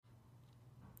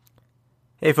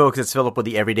Hey folks, it's Philip with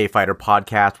the Everyday Fighter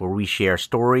podcast, where we share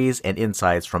stories and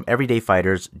insights from everyday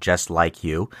fighters just like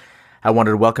you. I wanted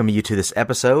to welcome you to this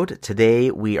episode. Today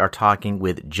we are talking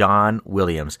with John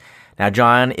Williams. Now,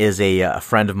 John is a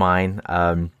friend of mine,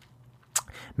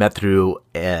 met through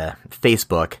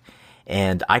Facebook,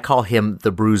 and I call him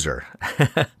the Bruiser.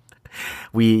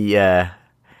 We kind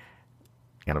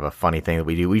of a funny thing that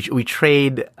we do. We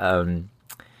trade kind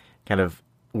of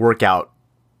workout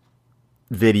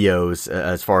videos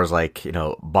as far as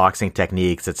boxing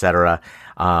techniques, etc.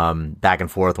 Back and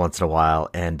forth once in a while.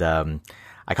 And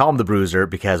I call him the Bruiser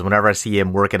because whenever I see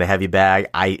him working a heavy bag,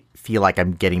 I feel like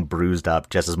I'm getting bruised up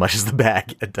just as much as the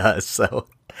bag does. So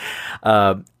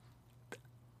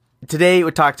today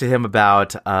we talked to him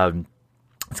about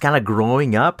it's kind of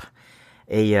growing up,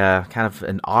 a kind of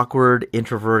an awkward,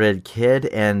 introverted kid,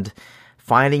 and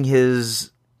finding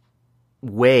his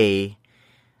way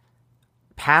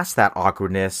past that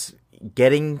awkwardness,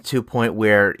 getting to a point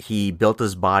where he built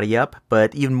his body up,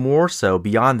 but even more so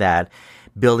beyond that,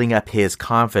 building up his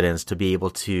confidence to be able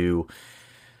to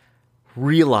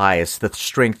realize the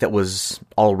strength that was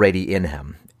already in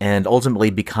him, and ultimately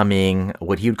becoming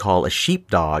what he would call a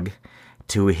sheepdog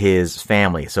to his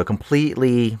family. So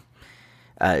completely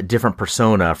different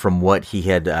persona from what he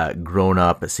had grown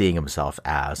up seeing himself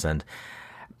as. And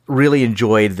really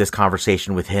enjoyed this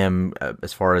conversation with him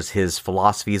as far as his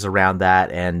philosophies around that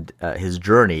and his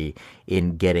journey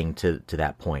in getting to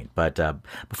that point. But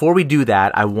before we do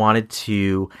that, I wanted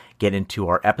to get into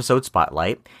our episode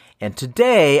spotlight. And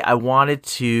today I wanted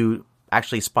to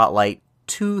actually spotlight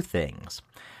two things.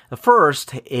 The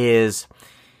first is,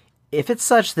 if it's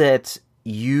such that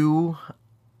you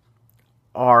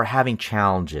are having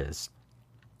challenges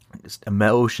just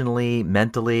emotionally,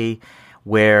 mentally,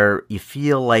 where you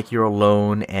feel like you're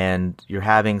alone and you're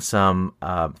having some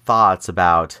thoughts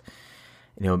about,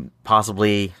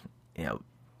 possibly,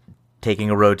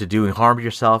 taking a road to doing harm to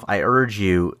yourself, I urge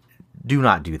you, do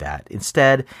not do that.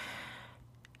 Instead,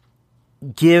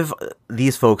 give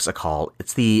these folks a call.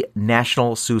 It's the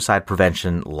National Suicide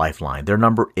Prevention Lifeline. Their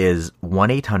number is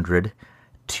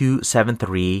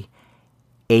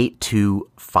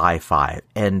 1-800-273-8255.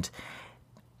 And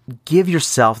give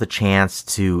yourself the chance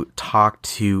to talk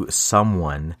to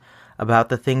someone about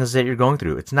the things that you're going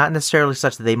through. It's not necessarily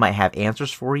such that they might have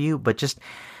answers for you, but just,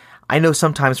 I know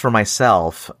sometimes for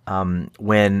myself,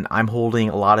 when I'm holding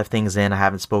a lot of things in, I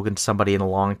haven't spoken to somebody in a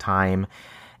long time,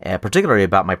 particularly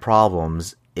about my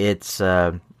problems, it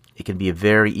can be a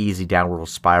very easy downward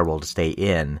spiral to stay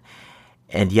in.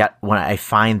 And yet, when I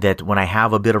find that when I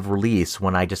have a bit of release,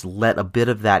 when I just let a bit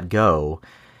of that go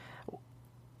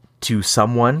to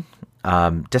someone,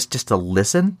 just to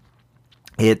listen,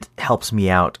 it helps me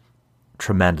out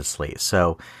tremendously.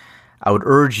 So I would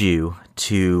urge you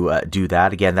to do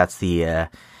that. Again, that's the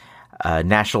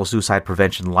National Suicide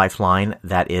Prevention Lifeline.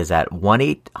 That is at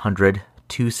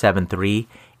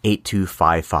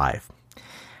 1-800-273-8255.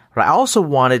 But I also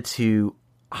wanted to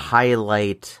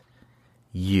highlight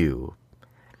you,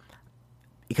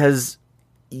 because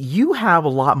you have a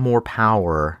lot more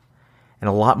power and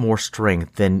a lot more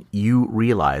strength than you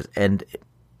realize. And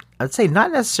I'd say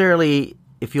not necessarily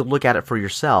if you look at it for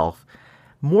yourself,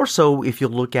 more so if you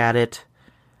look at it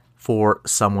for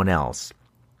someone else.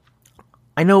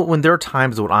 I know when there are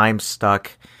times when I'm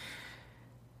stuck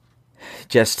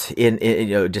just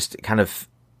just kind of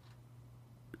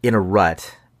in a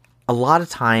rut, a lot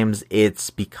of times it's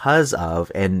because I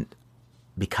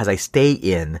stay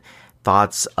in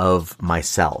thoughts of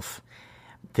myself.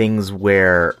 Things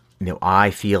where I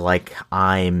feel like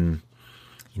I'm,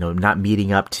 not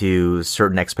meeting up to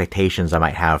certain expectations I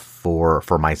might have for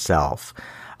myself.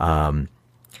 And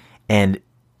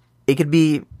it could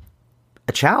be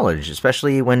a challenge,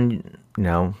 especially when,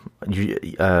 you're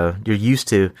used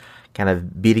to kind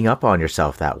of beating up on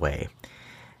yourself that way.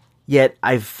 Yet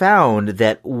I've found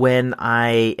that when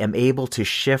I am able to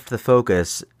shift the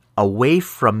focus away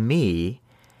from me,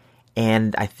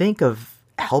 and I think of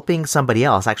helping somebody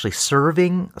else, actually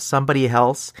serving somebody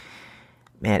else,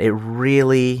 man, it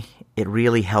really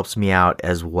helps me out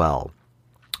as well.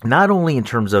 Not only in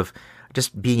terms of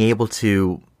just being able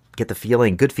to get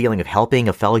the good feeling of helping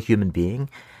a fellow human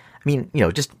being. I mean,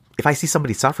 just if I see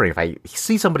somebody suffering, if I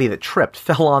see somebody that tripped,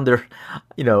 fell on their,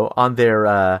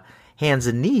 hands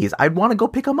and knees, I'd want to go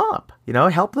pick them up,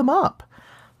 help them up,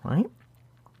 right?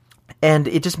 And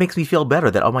it just makes me feel better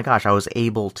that, oh my gosh, I was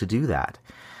able to do that.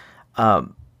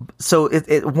 So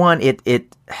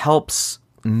it helps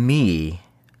me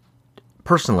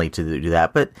personally to do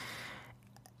that, but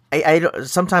I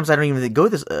sometimes I don't even go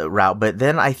this route. But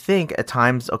then I think at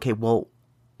times, okay, well,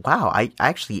 wow, I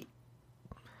actually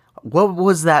what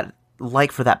was that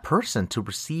like for that person to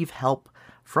receive help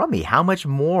from me? How much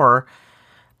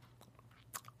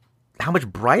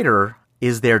brighter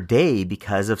is their day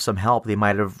because of some help they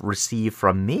might have received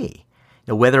from me?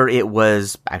 Whether it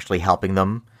was actually helping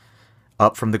them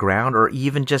up from the ground or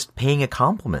even just paying a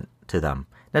compliment to them.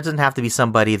 That doesn't have to be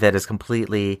somebody that is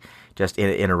completely just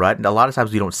in a rut. And a lot of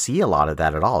times we don't see a lot of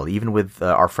that at all, even with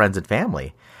our friends and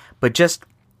family. But just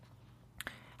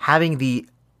having the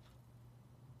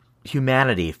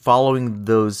humanity, following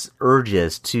those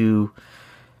urges to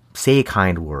say a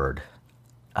kind word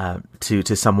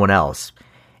to someone else,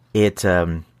 it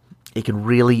can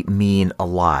really mean a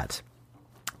lot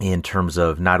in terms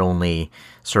of not only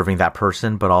serving that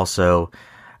person, but also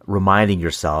reminding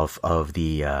yourself of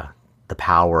the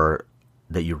power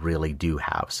that you really do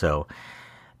have. So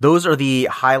those are the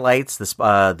highlights,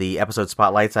 the episode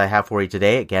spotlights I have for you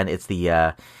today. Again, it's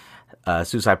the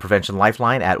Suicide Prevention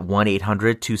Lifeline at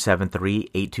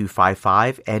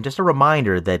 1-800-273-8255. And just a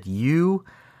reminder that you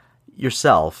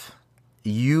yourself,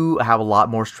 you have a lot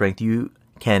more strength. You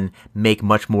can make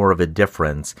much more of a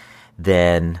difference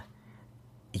than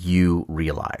you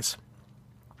realize.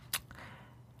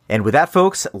 And with that,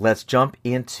 folks, let's jump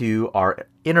into our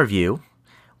interview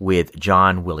with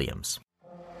John Williams.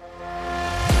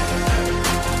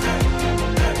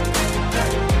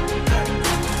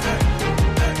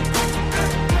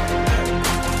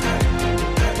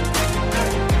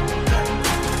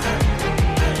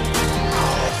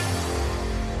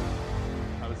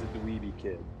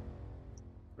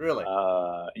 Really?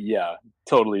 Yeah,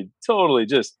 totally,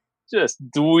 just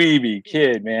dweeby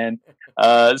kid, man.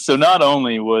 So not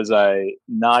only was I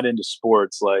not into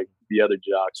sports like the other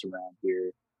jocks around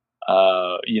here,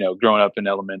 growing up in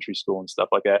elementary school and stuff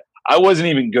like that, I wasn't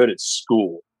even good at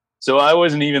school. So I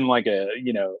wasn't even I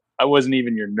wasn't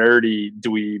even your nerdy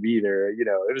dweeb either.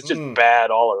 It was just bad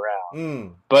all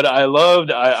around. But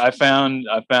I found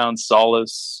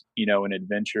solace, in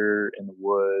adventure in the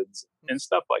woods and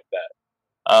stuff like that.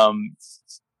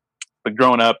 But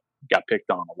growing up, got picked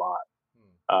on a lot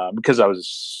because I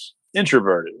was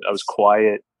introverted. I was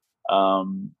quiet.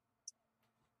 And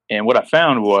what I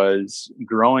found was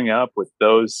growing up with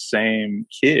those same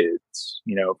kids,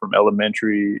 from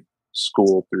elementary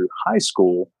school through high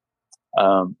school,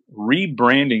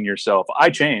 rebranding yourself.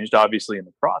 I changed, obviously, in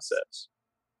the process,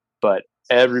 but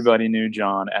everybody knew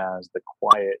John as the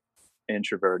quiet,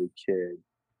 introverted kid.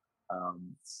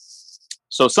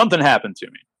 So something happened to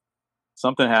me.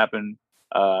 Something happened.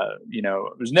 I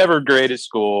was never great at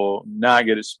school, not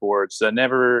good at sports. I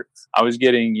was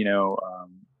getting,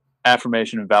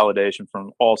 affirmation and validation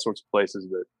from all sorts of places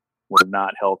that were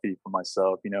not healthy for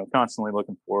myself, constantly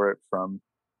looking for it from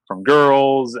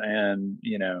girls and,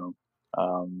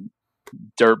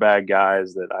 dirtbag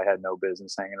guys that I had no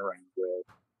business hanging around with.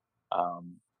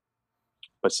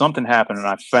 But something happened and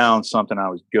I found something I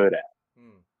was good at.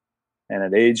 And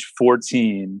at age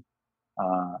 14,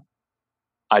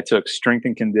 I took strength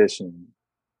and conditioning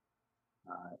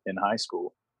in high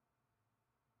school.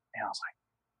 And I was like,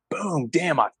 boom,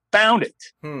 damn, I found it.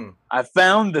 I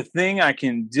found the thing I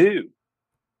can do.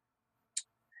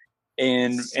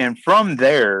 And from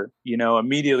there,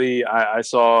 immediately I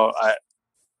saw,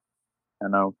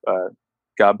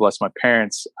 God bless my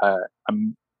parents.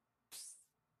 I'm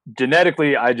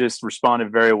genetically, I just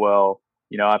responded very well.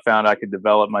 I found I could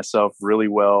develop myself really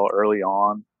well early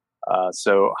on.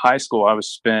 So high school, I was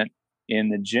spent in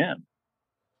the gym,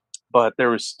 but there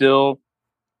was still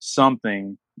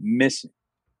something missing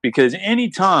because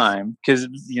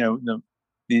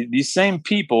these same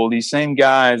people, these same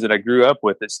guys that I grew up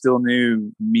with that still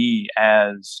knew me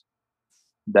as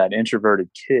that introverted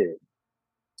kid,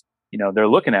 they're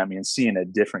looking at me and seeing a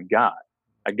different guy,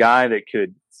 a guy that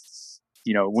could,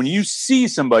 when you see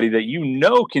somebody that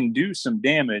can do some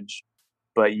damage,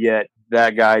 but yet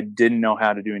that guy didn't know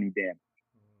how to do any damage.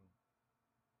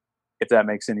 If that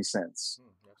makes any sense.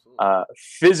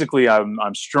 Physically,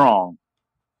 I'm strong,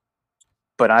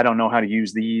 but I don't know how to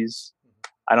use these.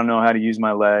 I don't know how to use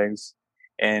my legs.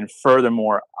 And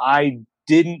furthermore, I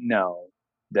didn't know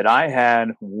that I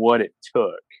had what it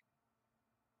took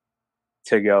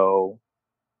to go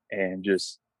and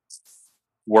just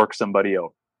work somebody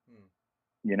over.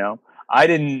 I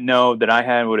didn't know that I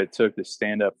had what it took to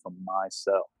stand up for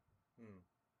myself.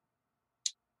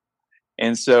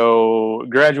 And so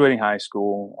graduating high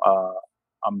school,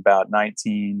 I'm about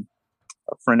 19.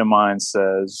 A friend of mine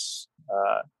says,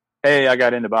 hey, I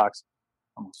got into boxing.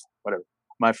 Whatever.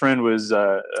 My friend was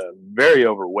very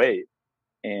overweight,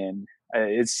 and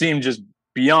it seemed just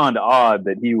beyond odd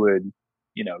that he would,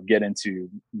 get into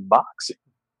boxing.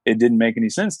 it didn't make any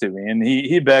sense to me. And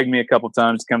he begged me a couple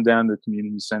times to come down to the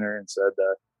community center and said,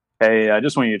 hey, I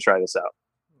just want you to try this out.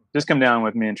 Just come down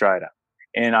with me and try it out.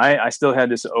 And I still had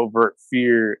this overt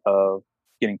fear of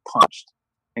getting punched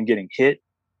and getting hit,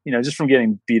 just from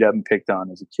getting beat up and picked on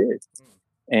as a kid.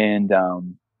 And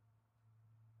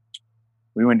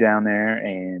we went down there,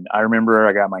 and I remember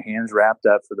I got my hands wrapped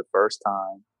up for the first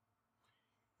time.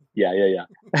 Yeah.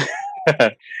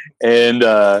 And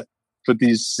put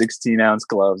these 16-ounce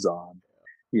gloves on,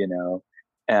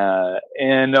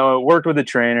 and worked with a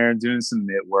trainer, doing some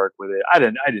mitt work with it. I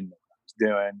didn't know what I was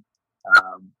doing.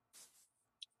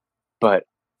 But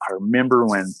I remember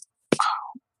when,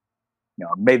 I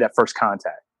made that first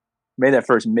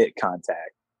mitt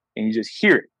contact, and you just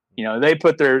hear it. They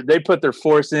put their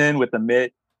force in with the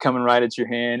mitt coming right at your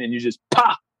hand, and you just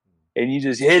pop, and you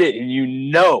just hit it, and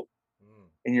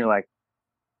and you're like,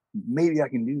 maybe I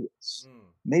can do this.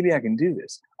 Maybe I can do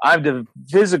this. I've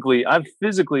physically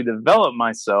developed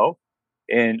myself,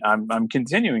 and I'm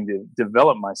continuing to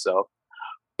develop myself,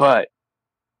 but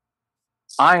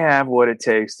I have what it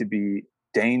takes to be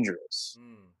dangerous.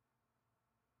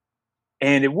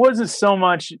 And it wasn't so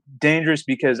much dangerous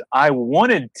because I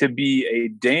wanted to be a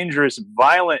dangerous,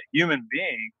 violent human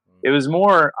being. It was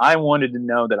more, I wanted to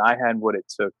know that I had what it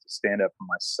took to stand up for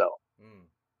myself.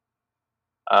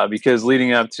 Because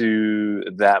leading up to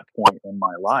that point in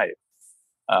my life,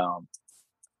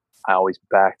 I always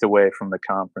backed away from the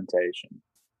confrontation.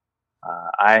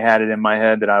 I had it in my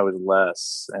head that I was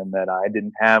less, and that I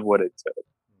didn't have what it took,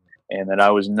 and that I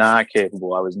was not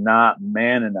capable. I was not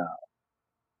man enough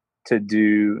to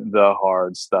do the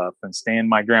hard stuff and stand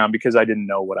my ground, because I didn't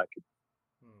know what I could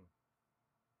do.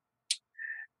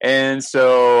 And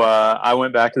so I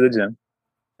went back to the gym,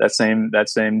 that same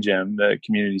gym, the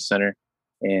community center,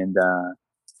 and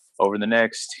over the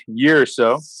next year or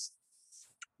so,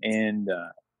 and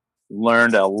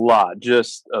learned a lot,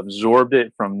 just absorbed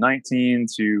it from 19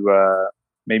 to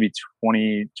maybe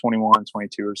 20, 21,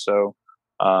 22 or so.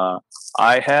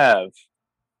 I have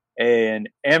an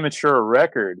amateur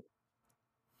record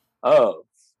of,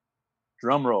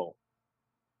 drum roll,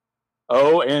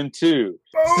 0-2.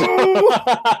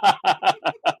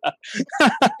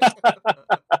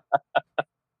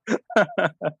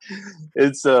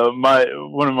 It's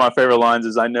one of my favorite lines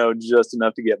is, I know just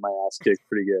enough to get my ass kicked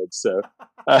pretty good. So,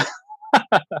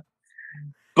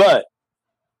 but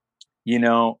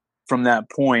from that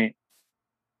point,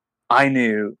 I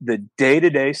knew the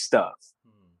day-to-day stuff,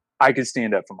 I could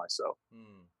stand up for myself.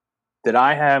 That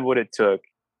I had what it took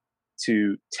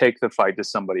to take the fight to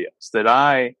somebody else. That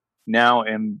I now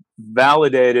am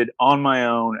validated on my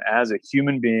own as a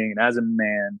human being and as a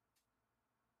man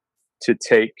to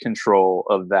take control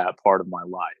of that part of my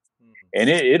life. And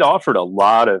it offered a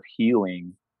lot of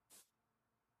healing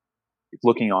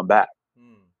looking on back.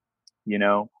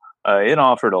 It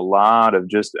offered a lot of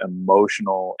just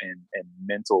emotional and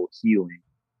mental healing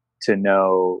to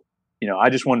know, I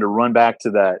just wanted to run back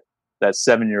to that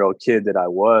 7-year-old kid that I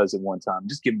was at one time,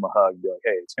 just give him a hug and be like,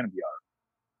 hey, it's going to be all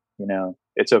right.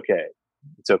 It's okay.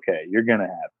 It's okay. You're going to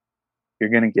have it.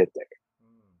 You're going to get there.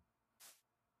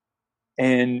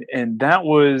 And it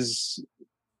was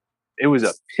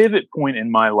a pivot point in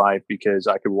my life, because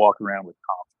I could walk around with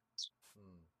confidence.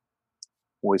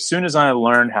 Well, as soon as I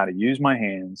learned how to use my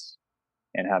hands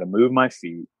and how to move my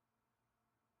feet,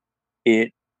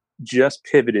 it just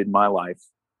pivoted my life.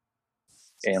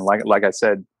 And like I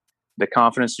said, the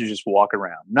confidence to just walk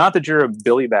around. Not that you're a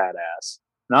Billy Badass,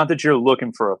 not that you're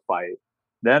looking for a fight,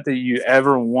 not that you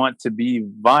ever want to be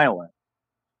violent,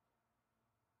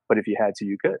 but if you had to,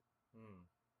 you could.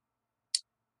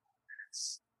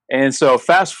 And so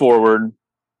fast forward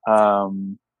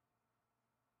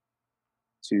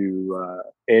to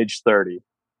age 30,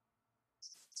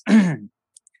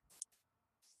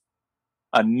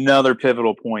 another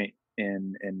pivotal point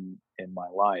in my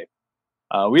life.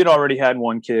 We had already had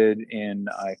one kid, and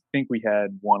I think we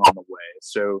had one on the way.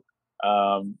 So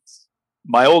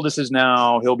my oldest is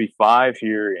now, he'll be 5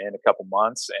 here in a couple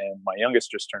months, and my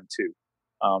youngest just turned 2.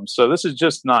 So this is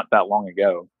just not that long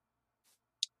ago.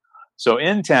 So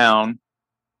in town,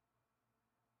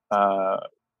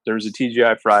 there's a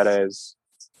TGI Fridays,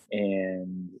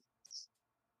 and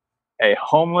a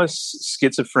homeless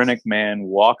schizophrenic man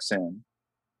walks in,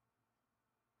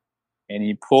 and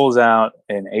he pulls out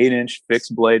an 8-inch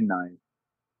fixed blade knife,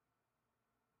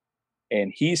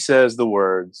 and he says the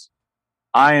words,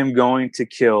 I am going to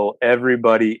kill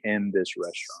everybody in this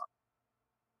restaurant.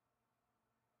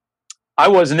 I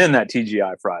wasn't in that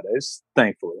TGI Fridays,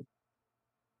 thankfully.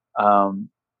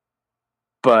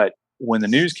 But when the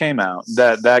news came out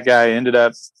that that guy ended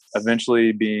up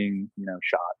eventually being,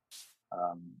 shot.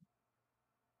 Um,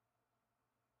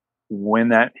 when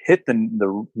that hit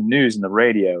the news and the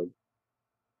radio,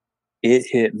 it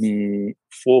hit me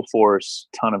full force,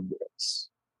 ton of bricks.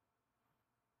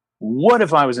 What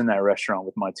if I was in that restaurant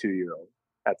with my 2-year-old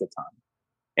at the time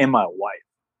and my wife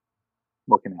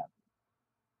looking at me?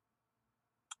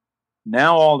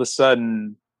 Now all of a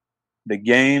sudden, the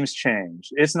game's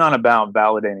changed. It's not about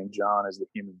validating John as the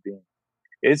human being.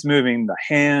 It's moving the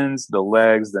hands, the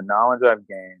legs, the knowledge I've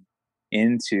gained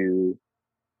into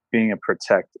being a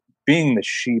protector, being the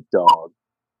sheepdog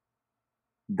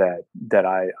that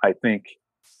I think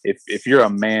if you're a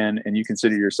man and you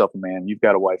consider yourself a man, you've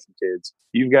got a wife and kids,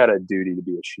 you've got a duty to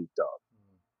be a sheepdog.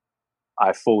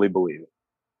 I fully believe it.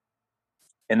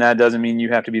 And that doesn't mean you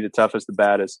have to be the toughest, the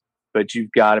baddest, but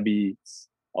you've got to be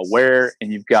aware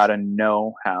and you've got to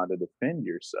know how to defend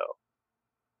yourself.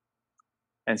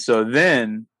 And so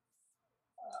then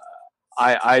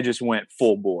I just went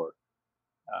full bore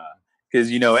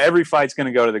because every fight's going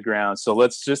to go to the ground. So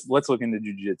let's look into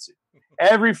jiu-jitsu.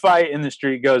 Every fight in the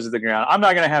street goes to the ground. I'm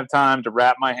not going to have time to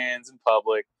wrap my hands in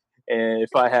public. And if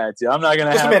I had to, I'm not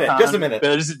going to have time. Just a minute.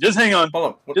 Just hang on.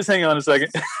 Hold on. Just hang on a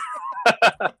second.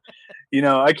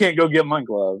 I can't go get my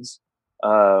gloves.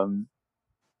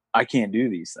 I can't do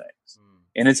these things.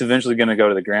 And it's eventually going to go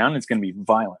to the ground. It's going to be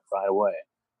violent right away.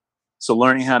 So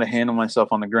learning how to handle myself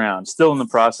on the ground, still in the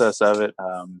process of it.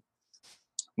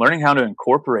 Learning how to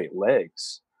incorporate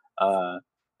legs.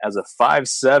 As a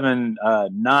 5'7",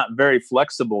 not very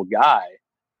flexible guy,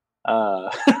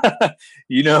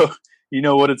 you know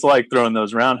what it's like throwing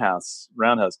those roundhouse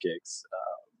kicks.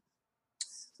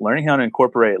 Learning how to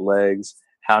incorporate legs,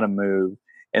 how to move,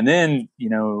 and then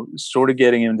sort of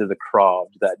getting into the Krav,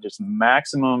 that just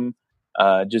maximum,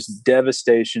 just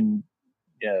devastation,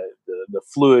 the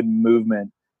fluid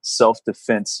movement,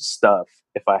 self-defense stuff.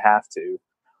 If I have to.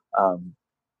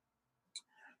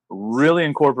 Really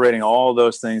incorporating all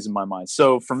those things in my mind.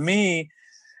 So for me,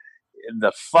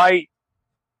 the fight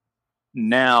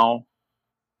now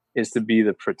is to be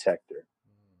the protector.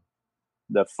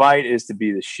 The fight is to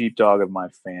be the sheepdog of my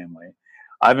family.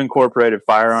 I've incorporated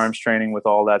firearms training with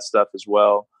all that stuff as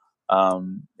well.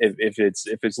 If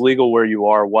it's legal where you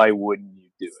are, why wouldn't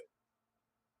you do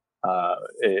it?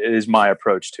 It is my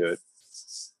approach to it.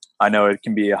 I know it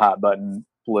can be a hot button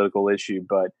political issue,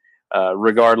 but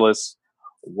regardless,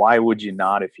 why would you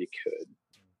not if you could?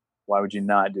 Why would you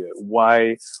not do it?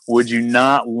 Why would you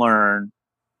not learn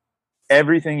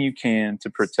everything you can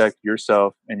to protect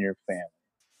yourself and your family?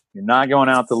 You're not going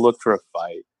out to look for a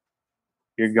fight.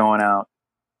 You're going out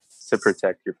to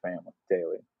protect your family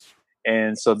daily.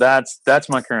 And so that's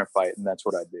my current fight, and that's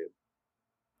what I do.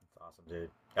 That's awesome, dude.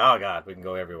 Oh, God, we can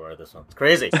go everywhere with this one. It's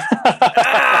crazy.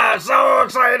 I'm so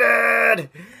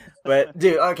excited! But,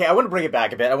 dude, okay, I want to bring it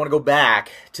back a bit. I want to go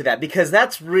back to that because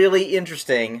that's really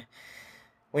interesting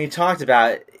when you talked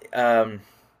about,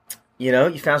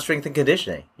 you found strength and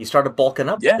conditioning. You started bulking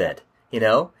up a bit,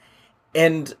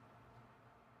 And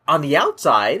on the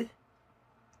outside,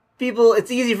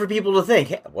 it's easy for people to think,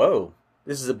 hey, whoa,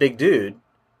 this is a big dude.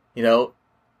 You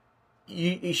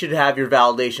should have your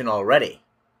validation already.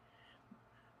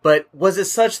 But was it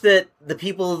such that the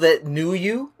people that knew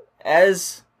you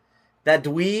as that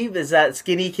dweeb, as that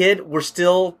skinny kid, were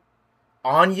still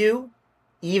on you,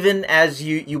 even as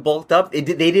you bulked up? You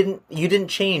didn't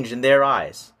change in their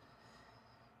eyes.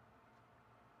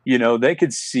 They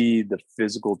could see the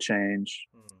physical change,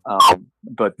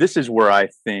 but this is where I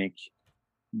think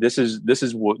this was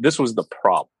the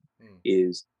problem.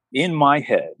 Is in my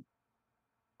head,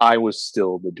 I was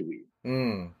still the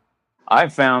dweeb. I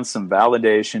found some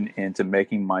validation into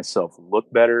making myself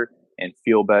look better and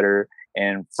feel better.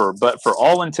 But for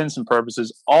all intents and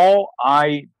purposes, all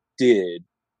I did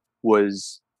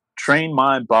was train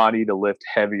my body to lift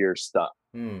heavier stuff.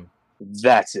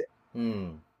 That's it.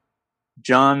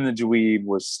 John the dweeb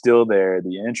was still there,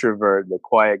 the introvert, the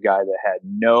quiet guy that had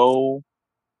no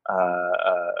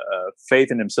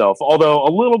faith in himself. Although a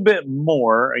little bit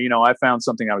more, I found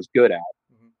something I was good at.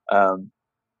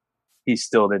 He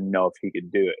still didn't know if he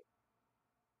could do it.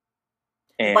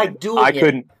 And by doing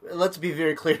it, let's be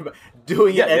very clear about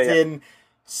doing it as in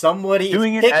somebody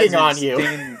picking on you.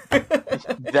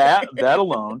 that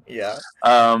alone. Yeah.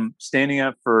 Standing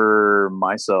up for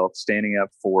myself, standing up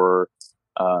for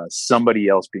somebody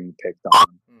else being picked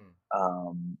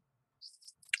on.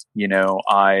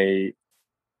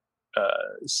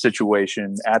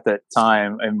 Situation at that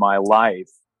time in my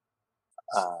life,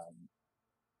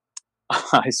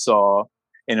 I saw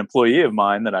an employee of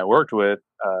mine that I worked with,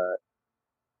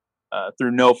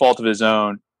 through no fault of his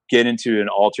own, get into an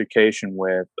altercation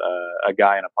with a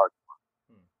guy in a parking lot.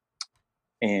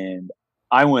 And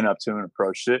I went up to him and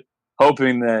approached it,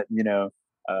 hoping that,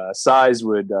 size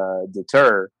would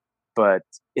deter, but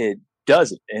it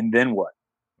doesn't. And then what?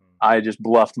 I just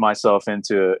bluffed myself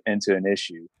into an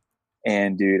issue.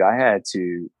 And dude, I had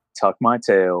to tuck my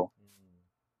tail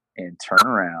and turn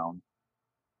around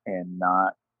and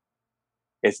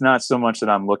it's not so much that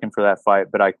I'm looking for that fight,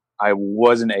 but I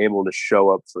wasn't able to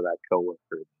show up for that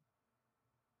coworker.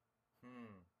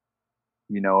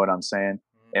 You know what I'm saying?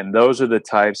 And those are the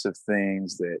types of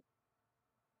things that,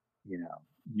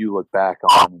 you look back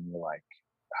on and you're like,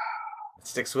 it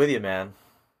sticks with you, man.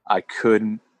 I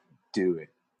couldn't do it.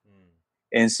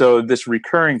 And so this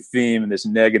recurring theme and this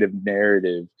negative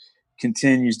narrative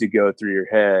continues to go through your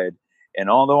head. And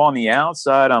although on the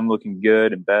outside I'm looking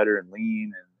good and better and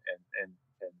lean and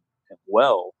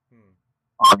well,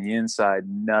 on the inside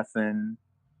nothing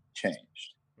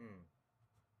changed.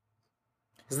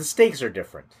 Because the stakes are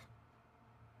different.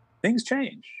 Things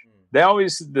change.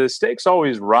 The stakes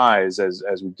always rise as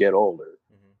we get older.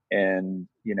 And,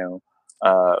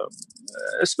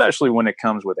 especially when it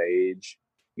comes with age,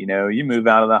 you move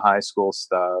out of the high school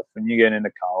stuff and you get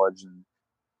into college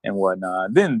and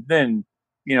whatnot. Then,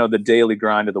 the daily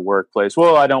grind of the workplace.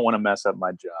 Well, I don't want to mess up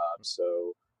my job.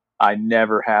 So I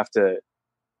never have to,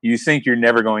 you think you're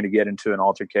never going to get into an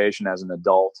altercation as an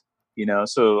adult,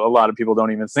 so a lot of people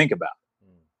don't even think about it.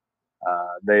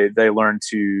 They learn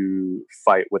to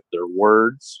fight with their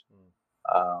words.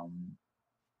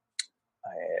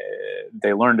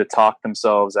 They learn to talk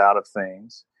themselves out of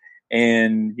things.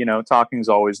 And, talking is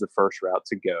always the first route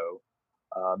to go.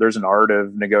 There's an art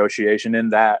of negotiation in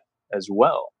that as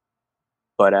well.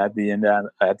 But at the end of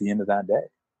that day,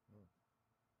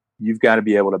 you've got to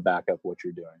be able to back up what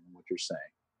you're doing and what you're saying.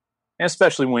 And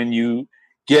especially when you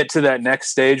get to that next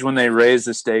stage when they raise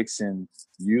the stakes and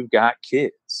you've got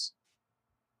kids.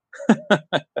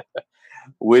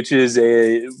 Which is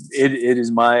it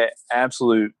is my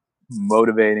absolute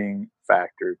motivating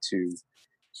factor to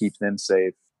keep them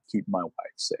safe, keep my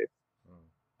wife safe.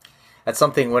 That's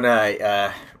something when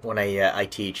I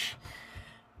teach,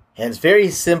 and it's very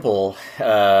simple,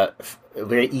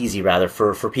 very easy rather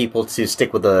for people to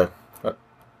stick with what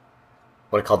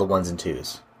I call the ones and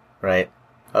twos, right?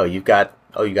 You got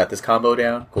this combo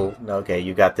down, cool. No, okay,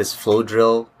 you got this flow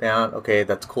drill down, okay,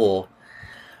 that's cool.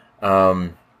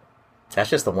 That's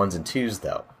just the ones and twos,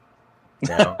 though.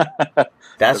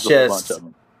 That's just.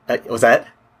 Was that?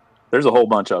 There's a whole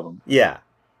bunch of them. Yeah,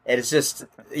 and it's just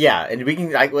and we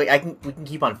can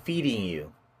keep on feeding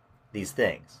you these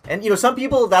things, and some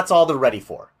people that's all they're ready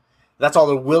for, that's all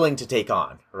they're willing to take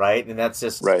on, right? And that's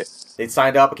just right. They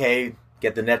signed up, okay,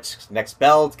 get the next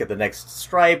belt, get the next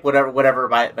stripe, whatever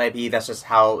it might be. That's just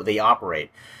how they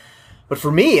operate. But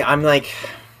for me, I'm like,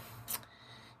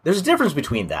 there's a difference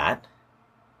between that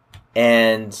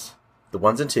and the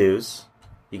ones and twos.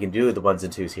 You can do the ones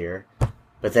and twos here.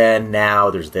 But then now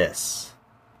there's this.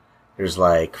 There's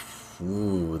like,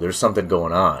 there's something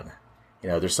going on.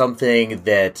 There's something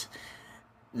that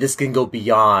this can go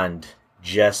beyond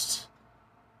just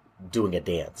doing a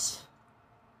dance.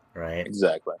 Right?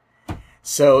 Exactly.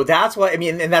 So that's why,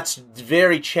 and that's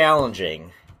very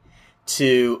challenging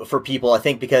for people, I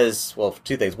think, because, well,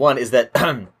 two things. One is that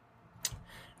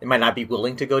they might not be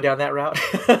willing to go down that route.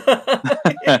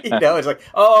 It's like,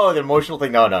 the emotional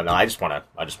thing. No. I just want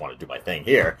to do my thing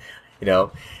here.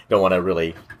 Don't want to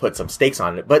really put some stakes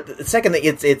on it. But the second thing,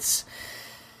 it's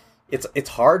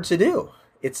hard to do.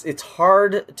 It's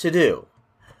hard to do.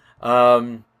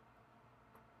 And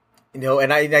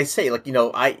I say, like,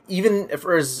 I even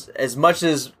for as much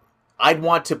as I'd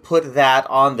want to put that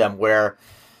on them, where,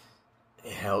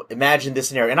 imagine this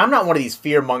scenario. And I'm not one of these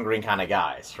fear-mongering kind of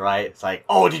guys, right? It's like,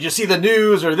 did you see the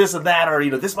news or this and that,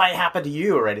 or, this might happen to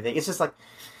you or anything. It's just like,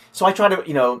 so I try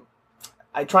to,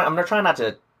 I'm trying not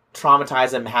to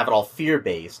traumatize them, have it all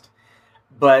fear-based,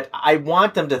 but I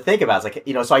want them to think about it. It's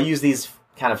like, so I use these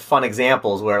kind of fun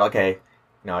examples where, okay,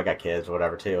 I got kids or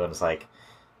whatever too, and it's like,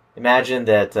 imagine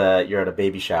that you're at a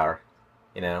baby shower,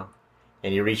 and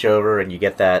you reach over and you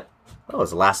get that,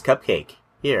 it's the last cupcake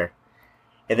here.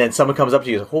 And then someone comes up to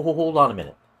you and says, hold on a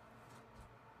minute.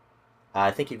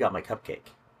 I think you got my cupcake.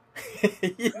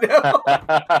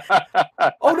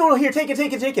 Oh, no, here, take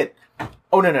it.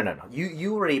 Oh, no.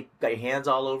 You already got your hands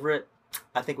all over it.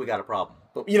 I think we got a problem.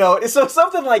 So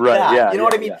something like that. Yeah,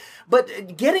 what I mean? Yeah.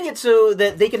 But getting it so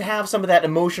that they can have some of that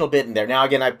emotional bit in there. Now,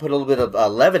 again, I put a little bit of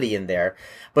levity in there.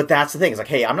 But that's the thing. It's like,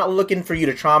 hey, I'm not looking for you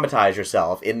to traumatize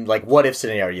yourself in, like, what-if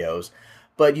scenarios.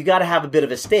 But you got to have a bit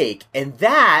of a stake. And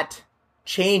that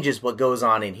changes what goes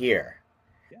on in here.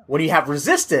 When you have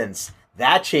resistance,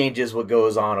 that changes what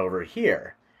goes on over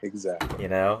here. Exactly. You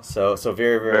know, so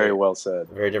very, very, very well said.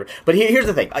 Very different. But here's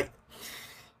the thing,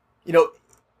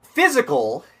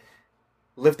 physical,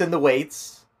 lifting the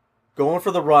weights, going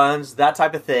for the runs, that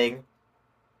type of thing.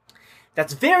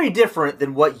 That's very different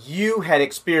than what you had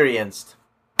experienced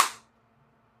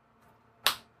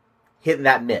hitting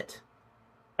that mitt.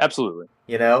 Absolutely.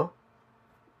 You know,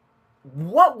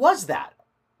 what was that?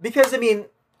 Because I mean,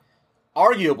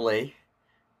 arguably,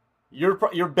 you're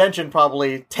benching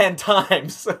probably 10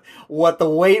 times what the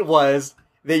weight was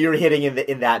that you're hitting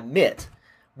in that mitt.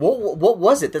 What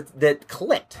was it that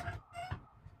clicked?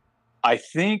 I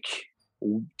think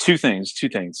two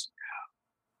things.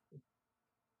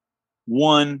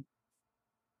 One,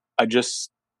 I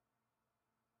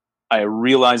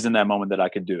realized in that moment that I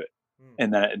could do it,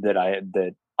 and that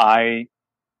I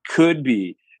could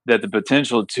be, that the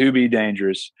potential to be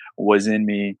dangerous was in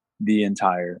me the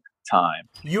entire time.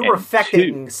 You were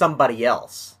affecting somebody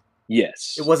else.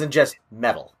 Yes. It wasn't just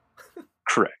metal.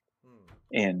 Correct.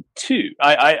 And two,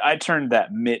 I turned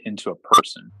that mitt into a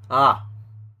person. Not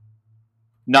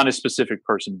a specific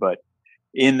person, but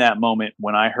in that moment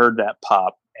when I heard that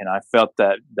pop and I felt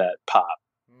that pop,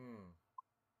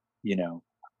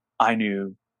 I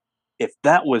knew if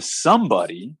that was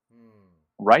somebody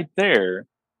right there,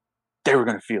 they were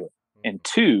going to feel it. And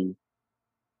two,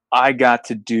 I got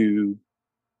to do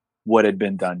what had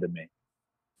been done to me.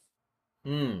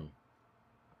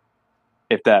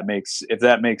 If that makes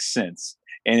sense.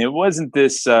 And it wasn't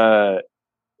this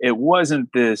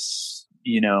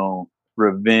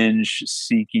revenge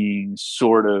seeking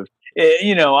sort of,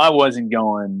 I wasn't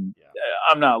going,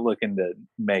 I'm not looking to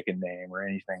make a name or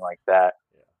anything like that.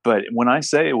 But when I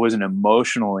say it was an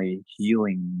emotionally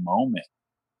healing moment,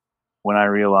 when I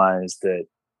realized that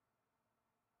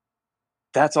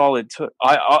that's all it took.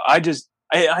 I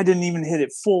didn't even hit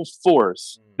it full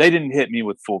force. They didn't hit me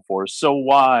with full force. So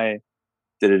why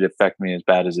did it affect me as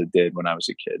bad as it did when I was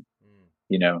a kid,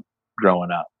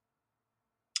 growing up?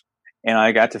 And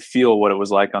I got to feel what it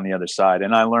was like on the other side.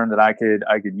 And I learned that I could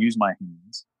use my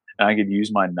hands and I could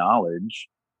use my knowledge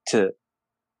to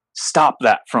stop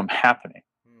that from happening.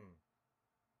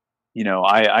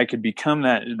 I could become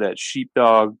that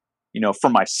sheepdog, for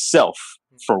myself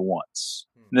for once.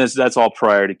 And that's all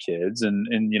prior to kids and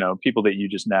people that you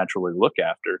just naturally look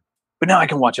after. But now I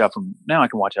can watch out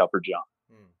for John.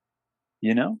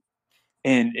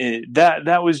 And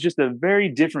that was just a very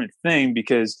different thing,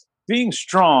 because being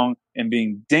strong and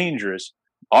being dangerous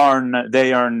are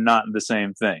not the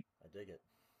same thing. I dig it.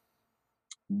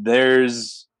 There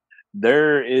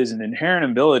is an inherent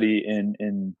ability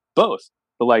in both.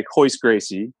 But like Hoist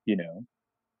Gracie,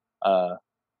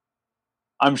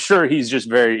 I'm sure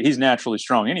he's naturally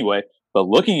strong anyway. But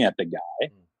looking at the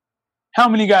guy, how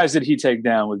many guys did he take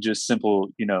down with just simple,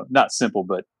 not simple,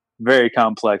 but very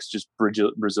complex, just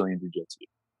Brazilian jiu-jitsu?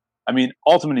 I mean,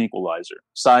 ultimate equalizer.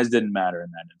 Size didn't matter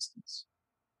in that instance.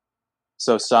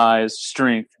 So size,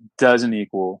 strength doesn't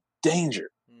equal danger.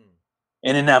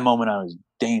 And in that moment, I was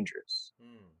dangerous.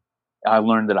 I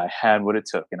learned that I had what it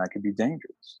took and I could be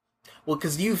dangerous. Well,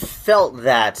 because you had felt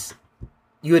that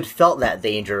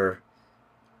danger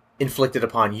inflicted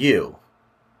upon you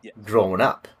growing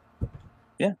up.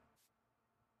 Yeah.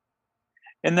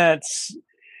 And that's,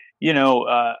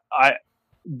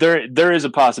 there is a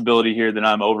possibility here that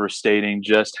I'm overstating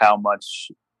just how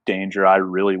much danger I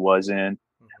really was in.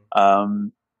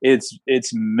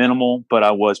 It's minimal, but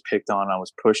I was picked on. I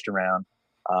was pushed around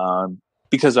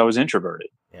because I was introverted.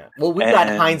 Yeah. Well, we've got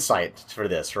hindsight for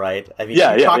this, right? I mean,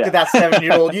 you talk to that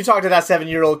 7-year-old. You talk to that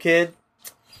 7-year-old kid.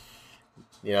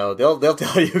 They'll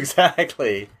tell you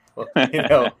exactly.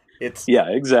 It's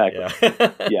exactly.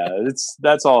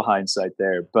 That's all hindsight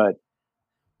there. But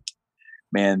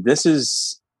man, this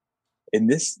is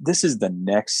the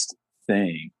next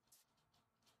thing,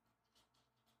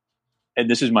 and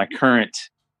this is my current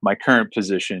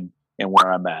position and where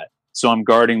I'm at. So I'm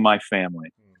guarding my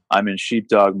family. I'm in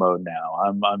sheepdog mode now.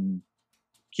 I'm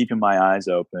keeping my eyes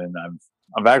open.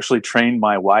 I've actually trained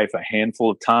my wife a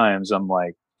handful of times. I'm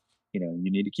like, you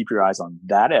need to keep your eyes on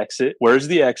that exit. Where's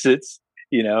the exits?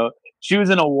 She was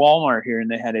in a Walmart here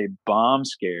and they had a bomb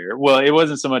scare. Well, it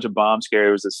wasn't so much a bomb scare.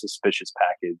 It was a suspicious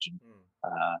package. And,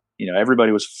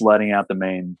 everybody was flooding out the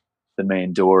main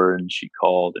door, and she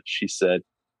called and she said,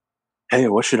 "Hey,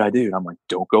 what should I do?" And I'm like,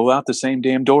 "Don't go out the same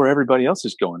damn door everybody else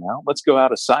is going out. Let's go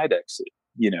out a side exit."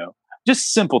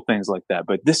 Just simple things like that.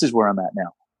 But this is where I'm at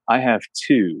now. I have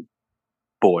 2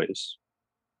 boys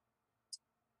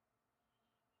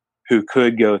who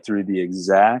could go through the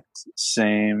exact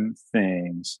same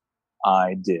things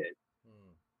I did.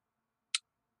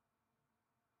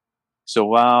 So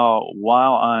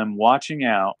while I'm watching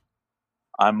out,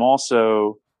 I'm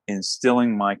also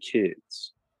instilling my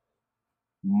kids.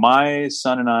 My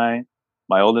son and I,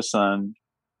 my oldest son,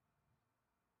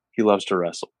 he loves to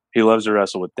wrestle. He loves to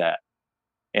wrestle with dad.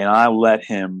 And I let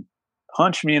him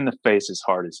punch me in the face as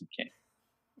hard as he can.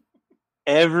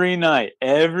 Every night,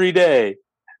 every day.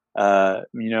 Even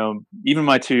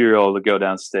my 2-year-old will go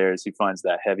downstairs. He finds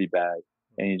that heavy bag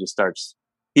and he just starts,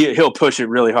 he'll push it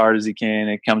really hard as he can.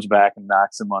 And it comes back and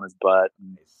knocks him on his butt.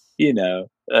 And,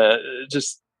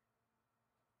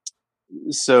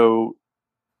 so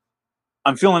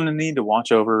I'm feeling the need to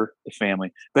watch over the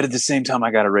family, but at the same time,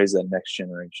 I got to raise that next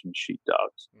generation of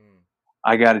sheepdogs.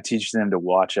 I got to teach them to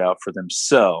watch out for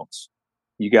themselves.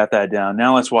 You got that down.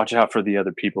 Now let's watch out for the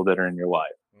other people that are in your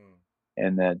life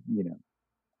and that,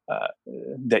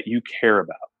 that you care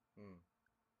about.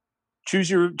 Choose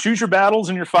your battles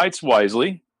and your fights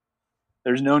wisely.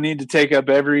 There's no need to take up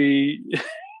every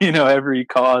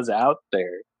cause out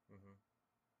there.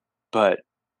 But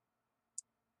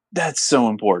that's so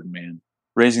important, man.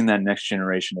 Raising that next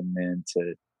generation of men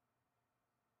to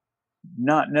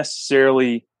not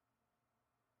necessarily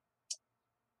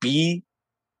be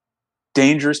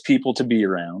dangerous people to be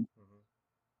around,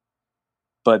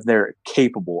 but they're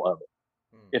capable of it,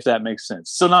 if that makes sense.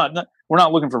 So we're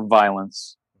not looking for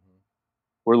violence.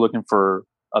 We're looking for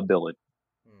ability,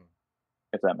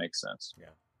 if that makes sense. Yeah.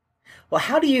 Well,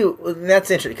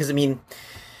 that's interesting, because, I mean,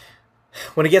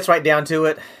 when it gets right down to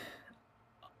it,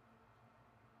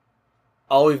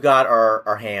 all we've got are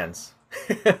our hands.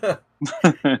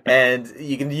 And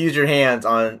you can use your hands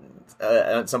on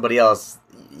somebody else.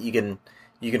 You can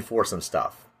force some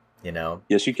stuff,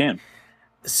 Yes, you can.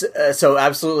 So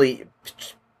absolutely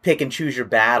pick and choose your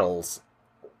battles.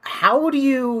 How do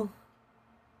you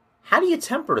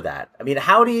temper that? I mean,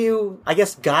 how do you, I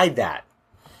guess, guide that?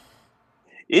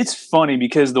 It's funny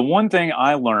because the one thing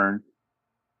I learned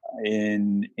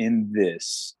in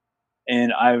this,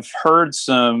 and I've heard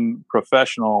some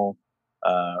professional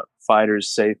fighters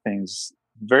say things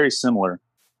very similar.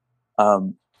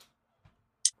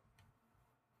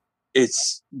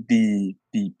 It's the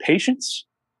patience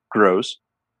grows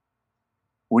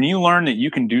when you learn that you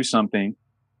can do something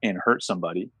and hurt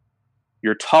somebody.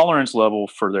 Your tolerance level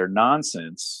for their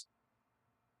nonsense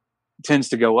tends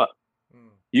to go up.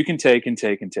 You can take and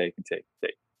take and take and take and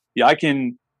take. Yeah,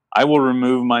 I will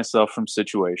remove myself from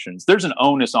situations. There's an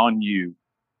onus on you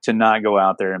to not go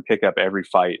out there and pick up every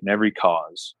fight and every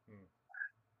cause.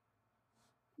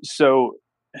 So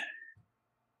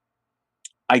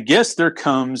I guess there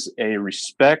comes a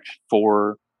respect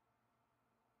for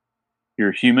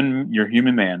your human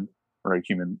man, or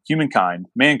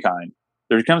mankind.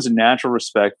 There comes a natural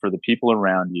respect for the people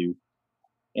around you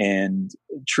and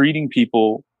treating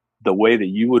people the way that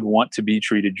you would want to be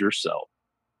treated yourself.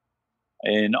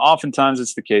 And oftentimes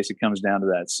it's the case. It comes down to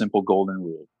that simple golden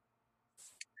rule.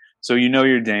 So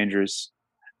you're dangerous,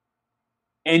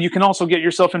 and you can also get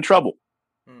yourself in trouble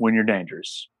when you're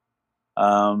dangerous.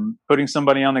 Putting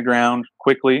somebody on the ground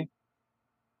quickly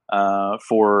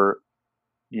for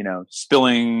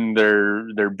spilling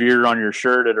their beer on your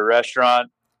shirt at a restaurant,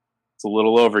 it's a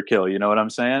little overkill. You know what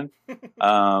I'm saying?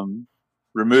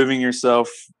 Removing yourself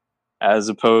as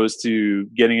opposed to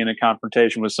getting in a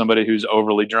confrontation with somebody who's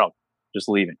overly drunk, just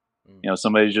leaving.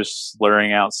 Somebody's just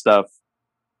slurring out stuff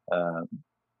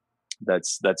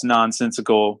that's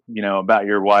nonsensical, about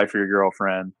your wife or your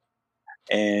girlfriend,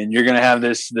 and you're going to have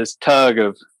this tug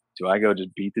of, do I go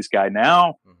just beat this guy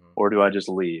now, or do I just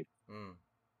leave?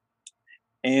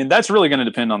 And that's really going to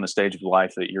depend on the stage of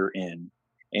life that you're in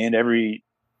and every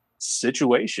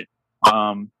situation.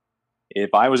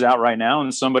 If I was out right now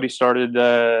and somebody started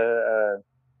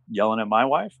yelling at my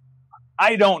wife,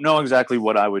 I don't know exactly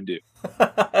what I would do.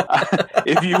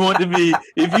 If you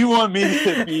want me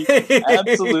to be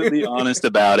absolutely honest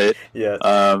about it, yeah.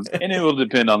 And it will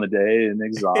depend on the day and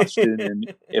exhaustion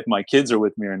and if my kids are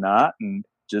with me or not, and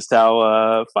just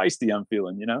how feisty I'm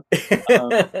feeling,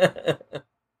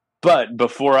 But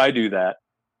before I do that,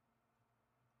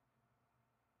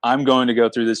 I'm going to go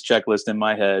through this checklist in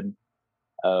my head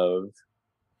of,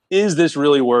 is this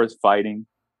really worth fighting?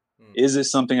 Is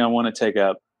this something I want to take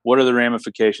up? What are the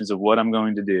ramifications of what I'm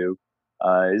going to do?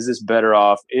 Is this better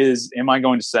off? Am I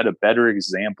going to set a better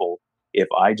example if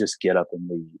I just get up and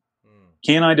leave?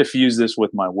 Can I diffuse this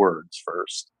with my words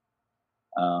first?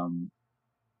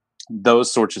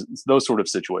 Those sort of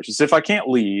situations. If I can't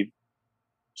leave,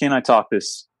 can I talk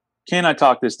this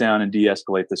down and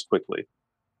de-escalate this quickly?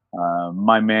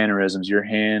 My mannerisms, your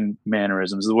hand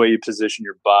mannerisms, the way you position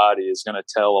your body is going to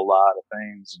tell a lot of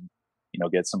things, and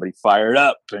get somebody fired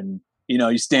up, and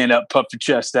you stand up, puff your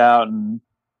chest out, and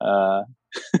uh,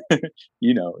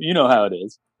 you know how it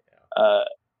is. Uh,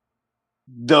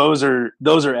 those are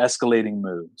escalating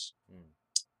moves,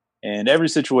 and every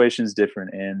situation is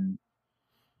different, and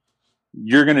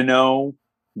you're going to know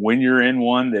when you're in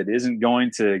one that isn't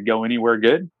going to go anywhere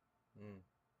good.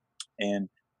 And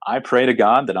I pray to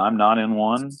God that I'm not in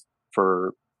one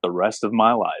for the rest of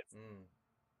my life.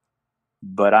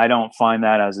 But I don't find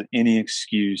that as any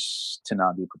excuse to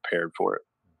not be prepared for it.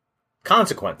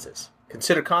 Consequences.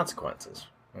 Consider consequences.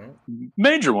 Right?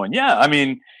 Major one, yeah. I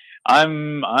mean,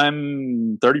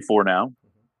 I'm 34 now.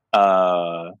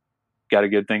 Got a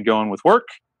good thing going with work.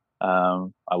 I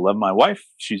love my wife.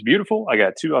 She's beautiful. I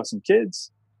got 2 awesome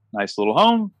kids. Nice little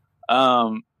home.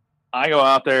 I go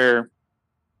out there,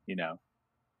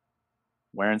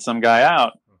 wearing some guy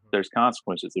out. There's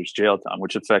consequences. There's jail time,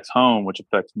 which affects home, which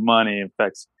affects money,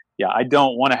 affects. Yeah, I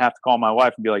don't want to have to call my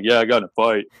wife and be like, "Yeah, I got in a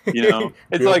fight."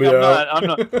 It's like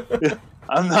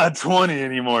I'm not 20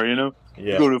 anymore.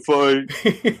 Yeah. Go to fight.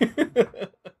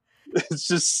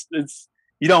 It's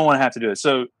you don't want to have to do it.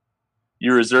 So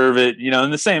you reserve it.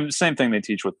 And the same thing they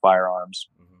teach with firearms.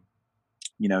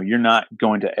 You're not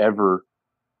going to ever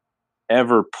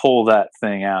pull that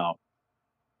thing out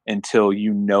until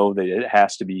you know that it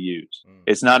has to be used.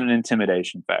 It's not an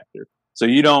intimidation factor. So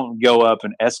you don't go up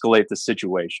and escalate the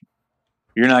situation.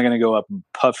 You're not going to go up and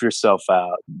puff yourself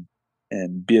out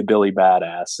and be a Billy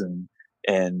badass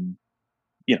and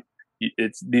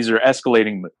these are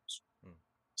escalating moves.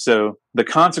 So the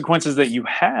consequences that you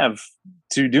have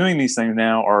to doing these things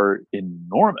now are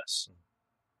enormous.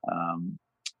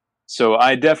 So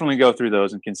I definitely go through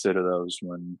those and consider those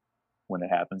when it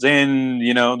happens. And,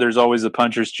 there's always a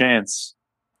puncher's chance.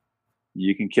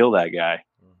 You can kill that guy.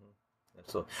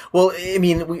 Absolutely. Well, I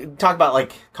mean, we talk about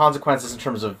like consequences in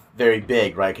terms of very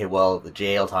big, right? Okay, well, the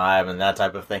jail time and that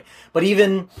type of thing. But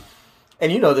even,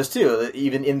 and you know this too,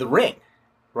 even in the ring,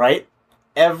 right?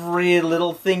 Every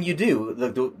little thing you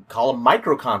do, call them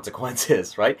micro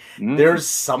consequences, right? There's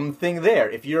something there.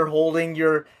 If you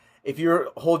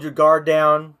hold your guard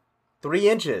down 3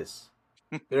 inches,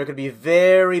 there could be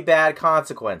very bad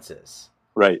consequences.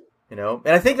 Right. And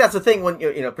I think that's the thing when,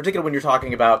 particularly when you're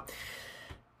talking about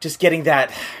just getting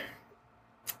that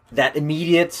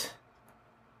immediate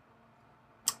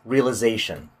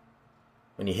realization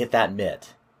when you hit that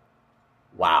mitt.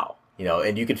 Wow.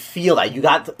 And you could feel that. You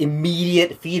got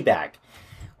immediate feedback,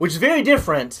 which is very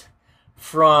different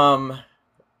from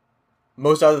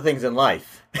most other things in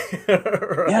life.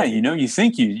 Right? Yeah, you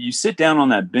think you sit down on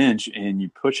that bench and you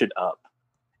push it up.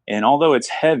 And although it's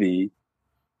heavy,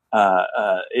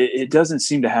 it doesn't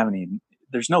seem to have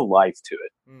there's no life to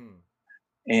it.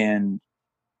 And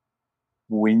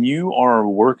when you are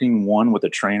working one with a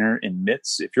trainer in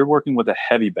mitts, if you're working with a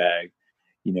heavy bag,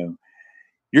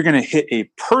 you're going to hit a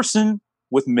person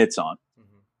with mitts on.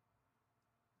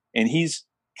 And he's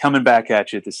coming back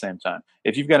at you at the same time.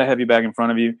 If you've got a heavy bag in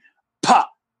front of you, pop!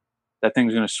 That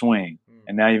thing's going to swing.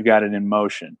 And now you've got it in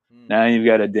motion. Now you've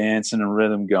got a dance and a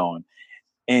rhythm going.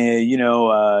 And,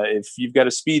 if you've got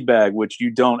a speed bag, which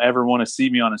you don't ever want to see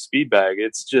me on a speed bag,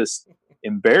 it's just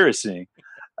embarrassing.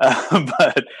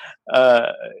 But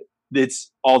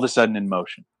it's all of a sudden in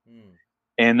motion.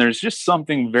 And there's just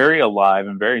something very alive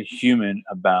and very human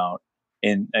about,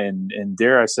 and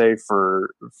dare I say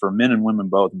for men and women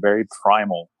both, very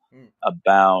primal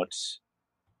about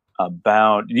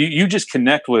you just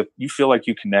connect with, you feel like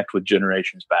you connect with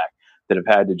generations back that have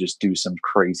had to just do some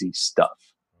crazy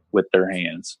stuff with their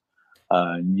hands,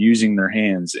 using their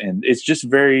hands. And it's just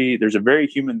there's a very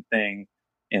human thing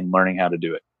in learning how to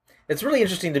do it. It's really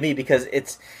interesting to me because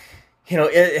it's, and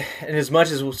as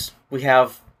much as we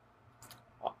have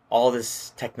all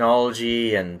this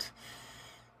technology and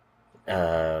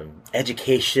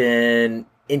education,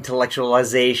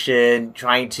 intellectualization,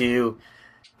 trying to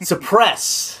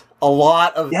suppress a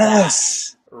lot of that,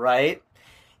 right?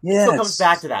 Yes. It still comes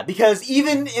back to that because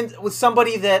even with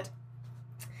somebody that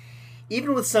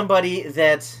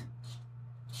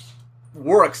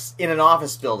works in an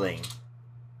office building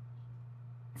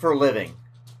for a living,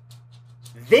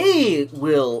 they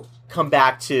will come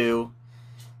back to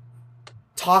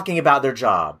talking about their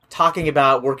job, talking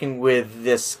about working with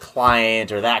this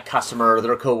client or that customer or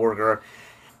their coworker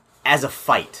as a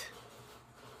fight.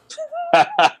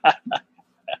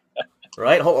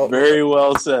 Right? Very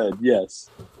well said. Yes.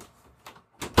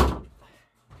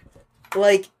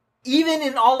 Like, even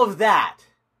in all of that,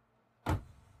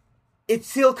 it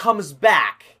still comes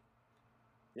back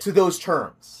to those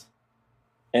terms.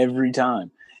 Every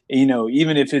time.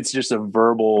 Even if it's just a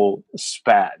verbal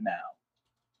spat now,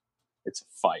 it's a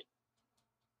fight.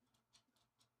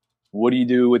 What do you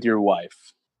do with your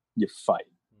wife? You fight.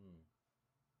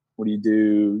 What do you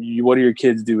do? What do your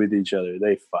kids do with each other?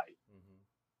 They fight.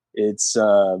 It's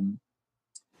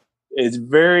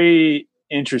very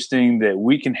interesting that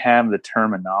we can have the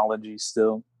terminology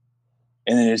still,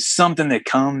 and then it's something that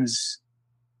comes.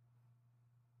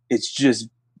 It's just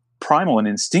primal and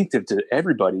instinctive to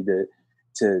everybody to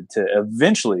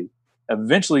eventually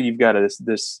you've got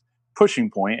this pushing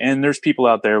point, and there's people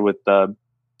out there with they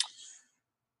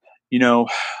don't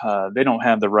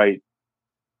have the right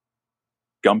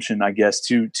gumption, I guess,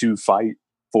 to fight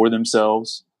for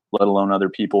themselves, let alone other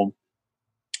people.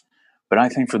 But I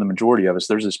think for the majority of us,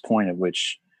 there's this point at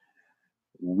which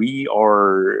you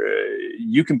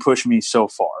can push me so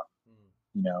far,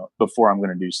 before I'm going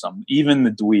to do something. Even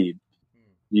the dweeb,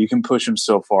 you can push him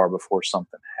so far before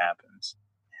something happens.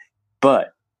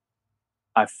 But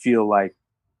I feel like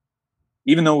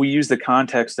even though we use the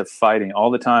context of fighting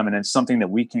all the time, and it's something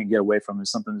that we can't get away from,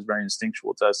 is something that's very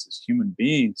instinctual to us as human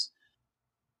beings,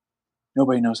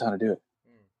 nobody knows how to do it.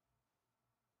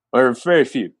 Or very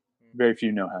few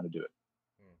know how to do it.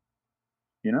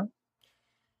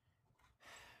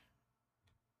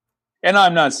 And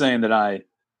I'm not saying that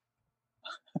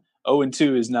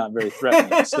 0-2 is not very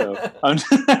threatening. So I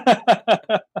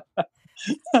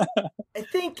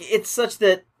think it's such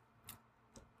that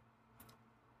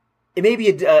it may be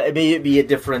a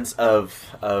difference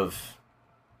of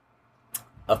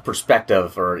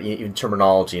perspective or even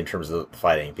terminology in terms of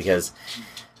fighting. Because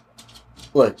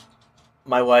look,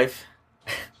 my wife,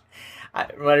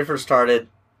 when I first started,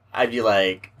 I'd be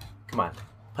like, "Come on,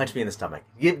 punch me in the stomach.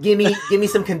 Give me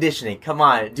some conditioning. Come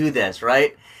on, do this,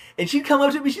 right?" And she'd come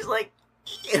up to me. She's like,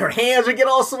 her hands would get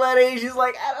all sweaty. She's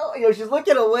like, I don't, she's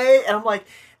looking away, and I'm like,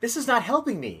 "This is not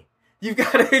helping me. You've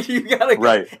got to,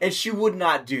 right." And she would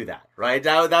not do that, right?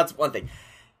 That's one thing.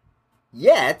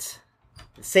 Yet,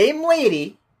 same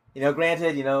lady,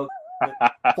 granted,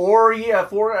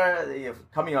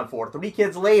 coming on 4, 3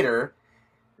 kids later,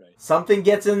 right. Something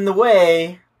gets in the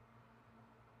way,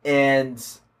 and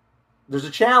there's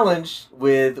a challenge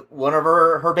with one of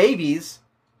her babies.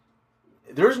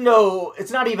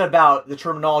 It's not even about the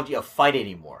terminology of fight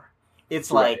anymore.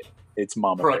 It's right. like, it's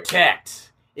mama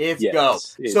protect. It's yes, go.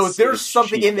 So there's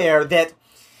something in there that,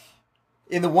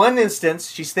 in the one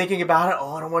instance, she's thinking about it.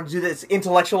 Oh, I don't want to do this.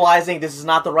 Intellectualizing. This is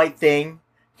not the right thing.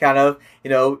 Kind of,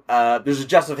 there's a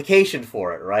justification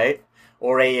for it, right?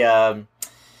 Or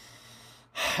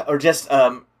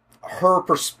her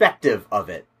perspective of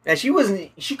it. And she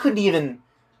couldn't even,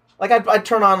 like, I'd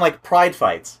turn on, like, Pride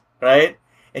Fights, right?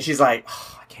 And she's like,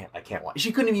 oh, I can't watch.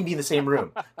 She couldn't even be in the same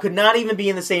room. Could not even be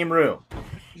in the same room.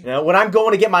 When I'm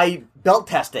going to get my belt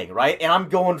testing, right? And I'm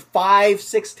going 5,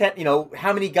 6, 10,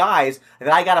 how many guys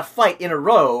that I got to fight in a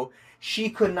row, she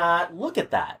could not look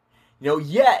at that.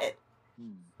 Yet,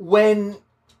 when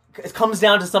it comes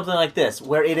down to something like this,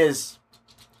 where it is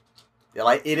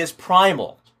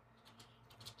primal,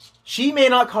 she may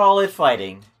not call it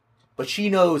fighting, but she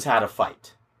knows how to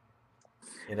fight.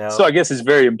 So I guess it's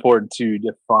very important to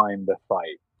define the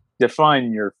fight.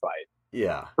 Define your fight.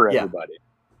 Yeah. For everybody.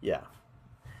 Yeah.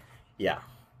 Yeah.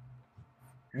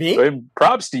 Me? So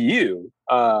props to you.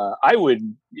 I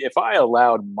would, if I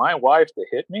allowed my wife to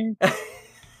hit me.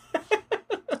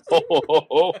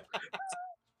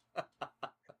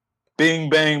 Bing,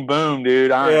 bang, boom,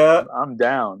 dude. I'm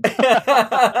down.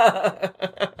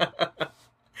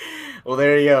 Well,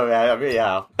 there you go, man. I mean,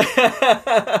 yeah.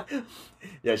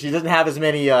 Yeah, she doesn't have as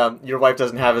many, your wife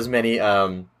doesn't have as many,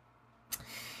 as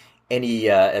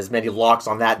many locks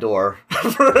on that door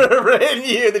for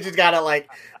you that she's got to, like,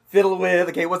 fiddle with.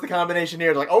 Okay, what's the combination here?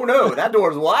 It's like, oh no, that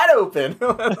door's wide open.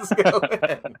 Let's go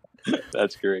in.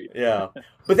 That's great. Yeah.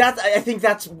 But I think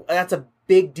that's a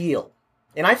big deal.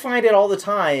 And I find it all the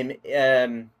time. I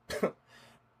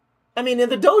mean, in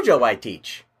the dojo I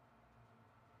teach,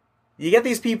 you get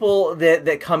these people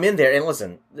that come in there and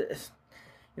listen.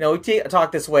 We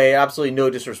talk this way. Absolutely no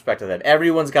disrespect to them.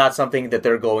 Everyone's got something that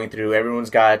they're going through.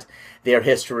 Everyone's got their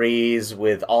histories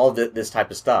with all this type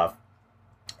of stuff.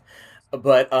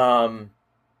 But the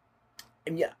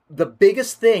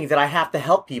biggest thing that I have to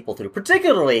help people through,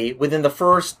 particularly within the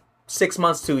first 6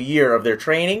 months to a year of their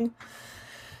training,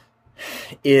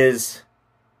 is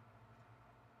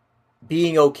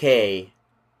being okay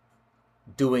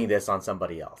doing this on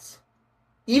somebody else.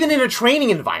 Even in a training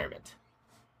environment.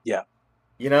 Yeah.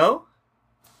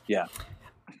 Yeah.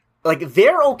 Like,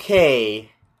 they're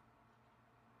okay.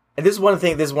 And this is one of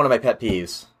my pet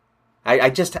peeves.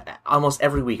 I just, almost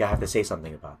every week I have to say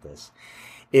something about this.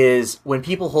 Is when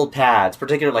people hold pads,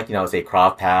 particularly like, say a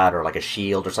Krav pad or like a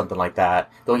shield or something like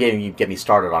that. Don't get me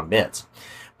started on mitts.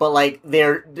 but like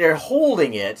they're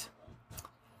holding it,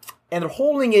 and they're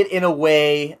holding it in a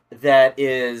way that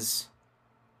is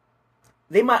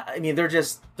they're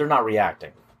not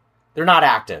reacting. They're not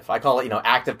active. I call it,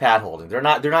 active pad holding. They're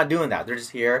not doing that. They're just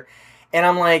here. And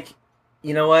I'm like,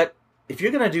 you know what? If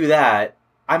you're going to do that,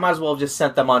 I might as well have just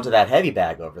sent them onto that heavy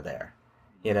bag over there.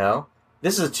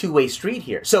 This is a two-way street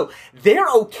here. So they're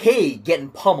okay getting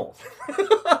pummeled.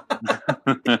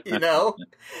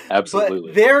 Absolutely.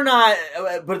 But they're not,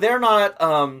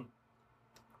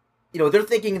 they're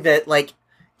thinking that, like,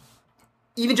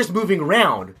 even just moving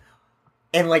around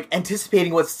and, like,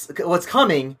 anticipating what's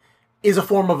coming is a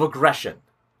form of aggression,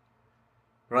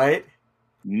 right?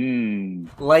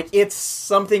 Like, it's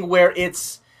something where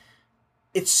it's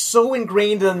so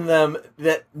ingrained in them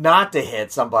that not to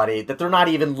hit somebody that they're not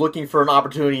even looking for an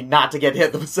opportunity not to get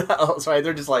hit themselves, right?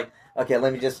 They're just like, okay,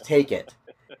 let me just take it,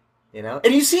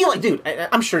 And you see, like, dude,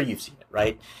 I'm sure you've seen it,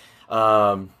 right?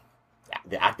 The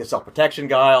active self-protection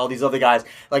guy, all these other guys,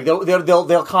 like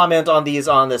they'll comment on the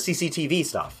CCTV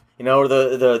stuff. Or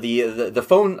the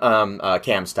phone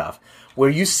cam stuff, where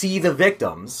you see the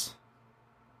victims,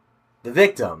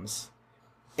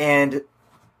 and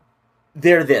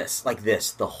they're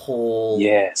the whole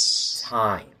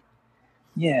time.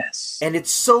 Yes. And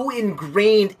it's so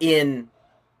ingrained in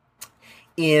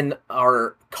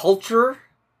our culture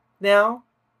now.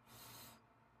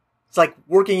 It's like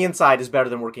working inside is better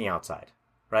than working outside,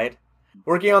 right?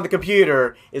 Working on the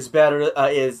computer is better,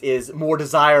 is more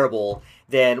desirable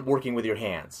than working with your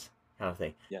hands, kind of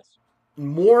thing. Yes.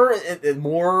 More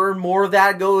of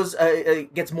that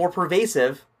gets more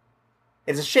pervasive.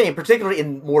 It's a shame, particularly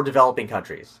in more developing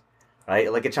countries,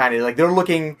 right? Like in China, like they're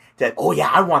looking to, oh yeah,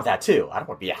 I want that too. I don't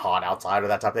want to be hot outside or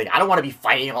that type of thing. I don't want to be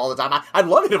fighting all the time. I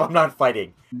love it if I'm not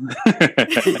fighting,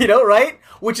 right?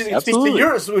 Which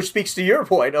speaks to your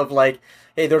point of like,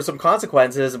 hey, there's some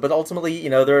consequences, but ultimately,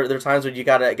 there are times when you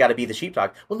gotta be the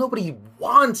sheepdog. Well, nobody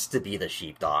wants to be the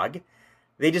sheepdog.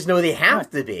 They just know they have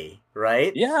to be,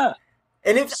 right? Yeah.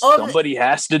 And if somebody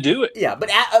has to do it. Yeah, but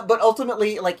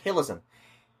ultimately, like, hey, listen.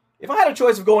 If I had a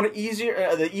choice of going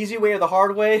the easy way or the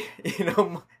hard way,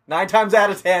 9 times out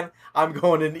of 10, I'm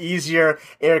going an easier,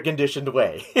 air-conditioned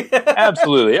way.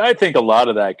 Absolutely. I think a lot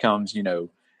of that comes,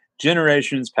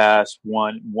 generations past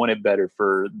want it better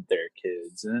for their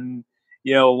kids. And,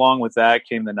 along with that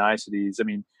came the niceties. I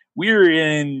mean, we're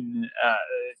in,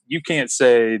 you can't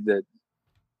say that,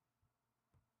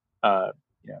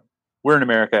 we're in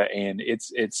America and it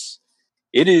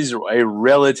is a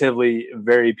relatively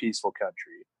very peaceful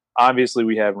country. Obviously,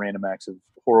 we have random acts of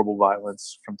horrible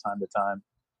violence from time to time,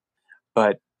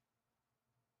 but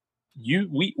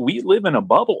we live in a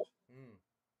bubble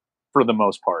for the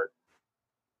most part,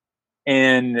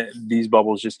 and these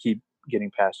bubbles just keep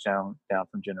getting passed down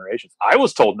from generations. I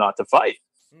was told not to fight.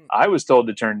 I was told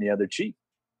to turn the other cheek.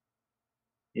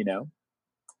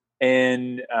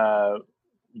 And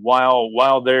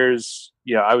while there's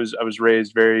I was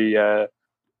raised very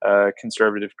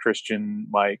conservative Christian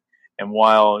like. And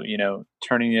while,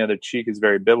 turning the other cheek is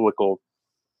very biblical,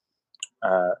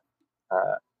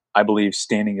 I believe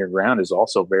standing your ground is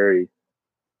also very,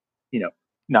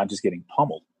 not just getting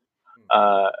pummeled.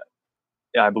 I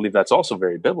believe that's also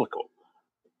very biblical.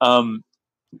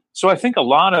 So I think a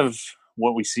lot of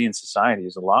what we see in society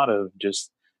is a lot of just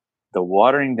the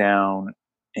watering down,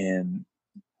 and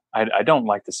I don't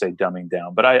like to say dumbing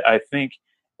down, but I think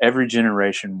every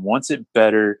generation wants it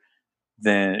better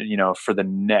than, for the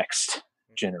next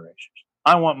generation.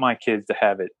 I want my kids to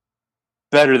have it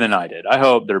better than I did. I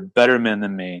hope they're better men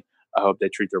than me. I hope they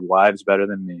treat their wives better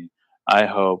than me. I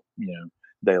hope,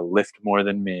 they lift more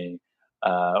than me.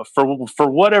 For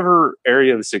whatever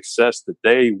area of success that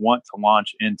they want to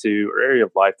launch into, or area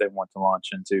of life they want to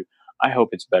launch into, I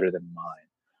hope it's better than mine.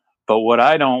 But what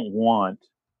I don't want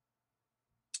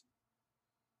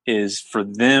is for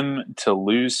them to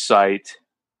lose sight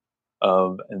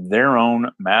of their own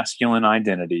masculine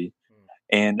identity.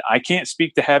 And I can't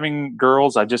speak to having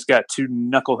girls. I just got 2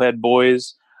 knucklehead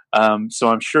boys. So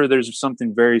I'm sure there's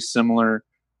something very similar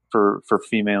for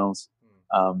females.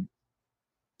 I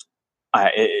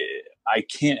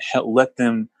can't let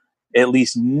them at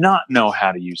least not know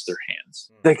how to use their hands.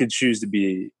 They could choose to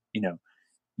be, be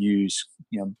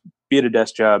at a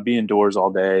desk job, be indoors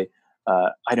all day.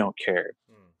 I don't care.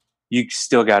 You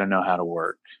still got to know how to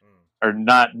work, or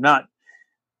not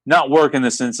work in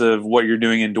the sense of what you're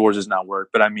doing indoors is not work,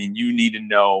 but I mean, you need to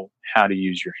know how to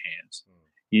use your hands.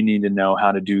 You need to know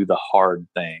how to do the hard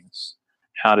things,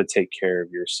 how to take care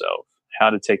of yourself, how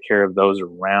to take care of those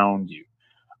around you.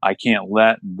 I can't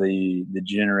let the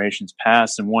generations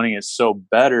pass and wanting it so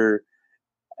better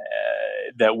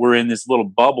that we're in this little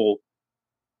bubble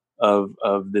of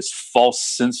this false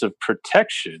sense of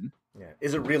protection. Yeah.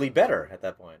 Is it really better at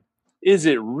that point? Is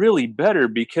it really better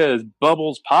because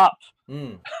bubbles pop?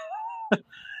 Mm.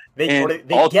 They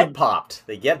get popped.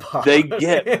 They get popped. They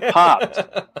get popped,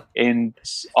 and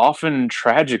often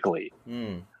tragically.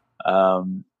 Mm.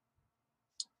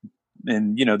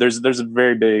 And there's a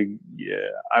very big,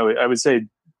 I would say,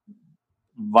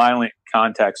 violent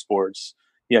contact sports.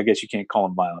 Yeah, I guess you can't call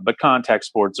them violent, but contact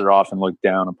sports are often looked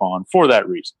down upon for that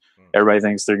reason. Everybody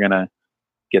thinks they're gonna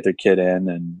get their kid in,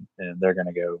 and they're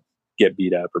gonna go get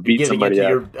beat up or beat somebody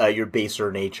up. Your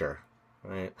baser nature,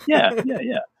 right? Yeah.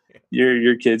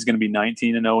 Your kid's gonna be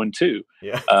 19-0-2.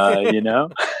 Yeah.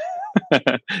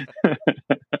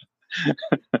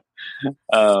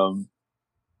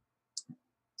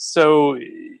 So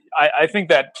I think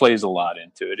that plays a lot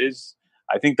into it.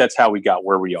 I think that's how we got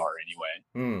where we are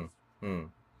anyway.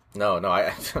 No,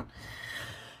 I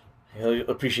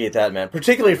appreciate that, man.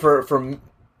 Particularly for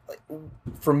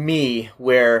me,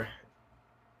 where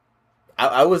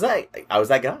I was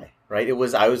that guy, right?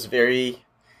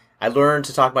 I learned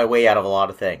to talk my way out of a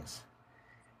lot of things,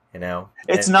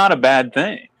 It's not a bad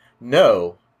thing.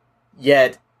 No,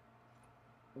 yet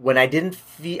when I didn't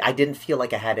feel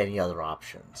like I had any other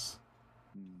options,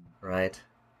 right?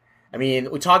 I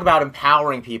mean, we talk about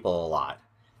empowering people a lot.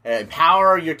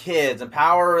 Empower your kids,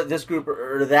 empower this group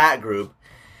or that group.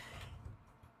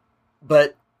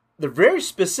 But they're very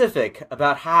specific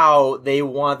about how they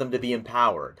want them to be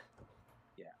empowered.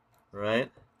 Yeah.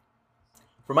 Right?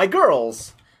 For my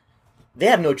girls, they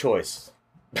have no choice.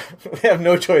 They have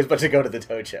no choice but to go to the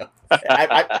dojo.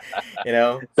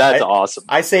 That's awesome.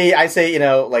 I say,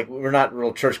 like, we're not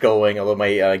real church going, although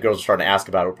my girls are starting to ask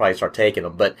about it. We'll probably start taking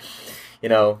them. But,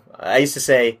 I used to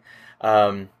say,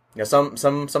 some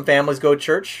families go to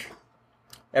church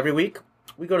every week.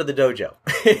 We go to the dojo.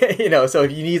 So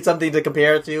if you need something to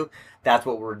compare it to, that's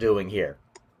what we're doing here.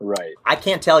 Right. I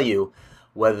can't tell you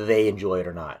whether they enjoy it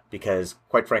or not, because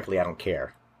quite frankly, I don't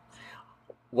care.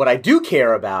 What I do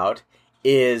care about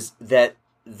is that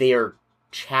they're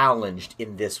challenged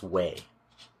in this way.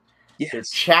 Yes. They're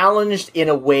challenged in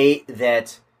a way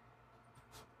that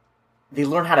they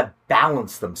learn how to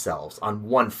balance themselves on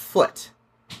one foot.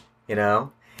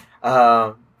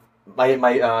 My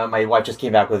wife just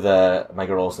came back with my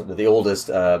girls, the oldest,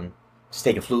 she's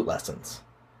taking flute lessons,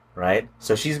 right?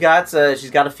 So she's got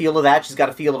a feel of that. She's got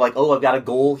a feel of like, oh, I've got a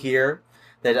goal here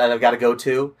that I've got to go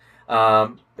to.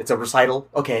 It's a recital,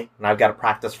 okay, and I've got to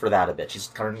practice for that a bit. She's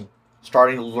kind of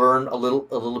starting to learn a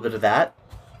little bit of that.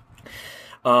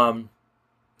 But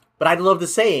I'd love the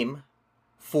same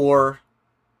for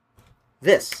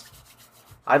this.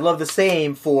 I'd love the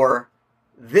same for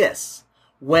this.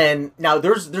 Now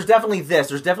there's definitely this.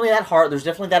 There's definitely that heart. There's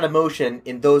definitely that emotion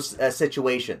in those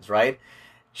situations, right?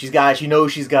 She's got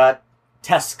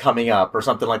tests coming up or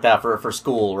something like that for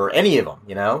school or any of them,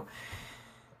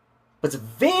 But it's a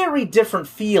very different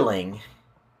feeling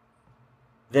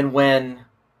than when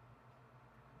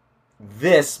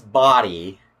this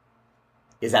body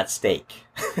is at stake.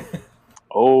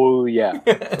 Oh, yeah.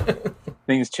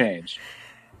 Things change.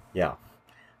 Yeah.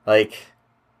 Like,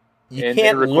 you can't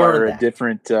they require learn that.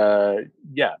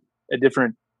 a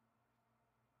different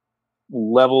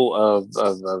level of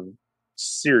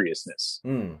seriousness.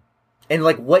 And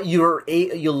like what you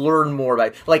learn more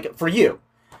about, like for you,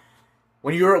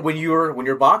 when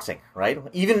you're boxing, right?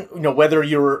 Even whether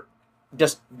you're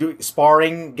just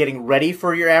sparring, getting ready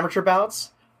for your amateur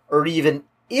bouts, or even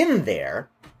in there,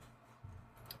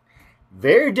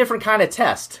 very different kind of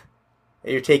test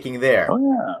that you're taking there. Oh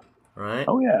yeah, right.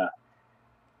 Oh yeah.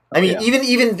 I mean,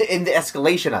 even in the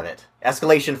escalation of it,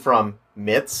 escalation from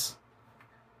mitts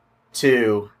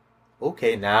to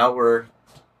now we're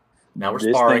this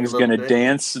sparring. This thing's gonna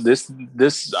dance.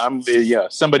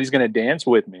 Somebody's gonna dance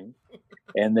with me,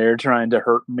 and they're trying to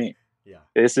hurt me. Yeah.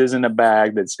 This isn't a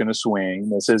bag that's gonna swing.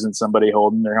 This isn't somebody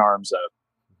holding their arms up.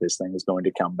 This thing is going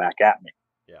to come back at me.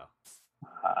 Yeah.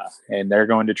 And they're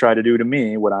going to try to do to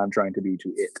me what I'm trying to do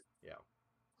to it. Yeah.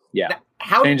 Yeah.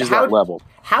 Now, changes that level.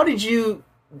 How did you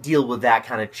deal with that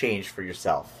kind of change for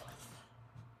yourself?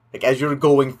 Like as you're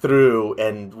going through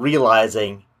and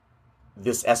realizing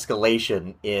this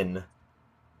escalation in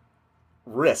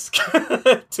risk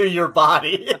to your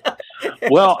body.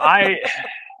 Well, I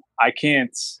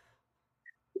can't,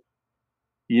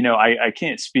 I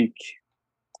can't speak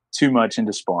too much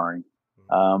into sparring.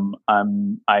 I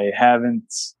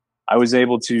was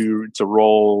able to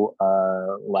roll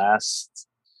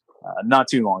not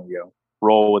too long ago,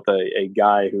 roll with a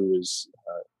guy who was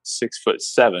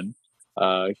 6'7",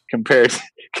 compared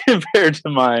to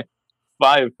my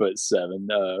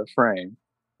 5'7" frame,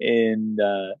 and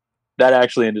that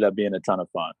actually ended up being a ton of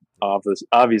fun.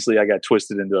 Obviously, I got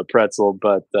twisted into a pretzel,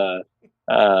 but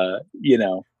you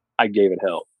know, I gave it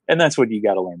hell, and that's what you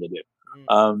got to learn to do.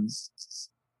 Um,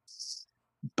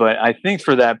 but I think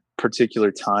for that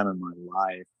particular time in my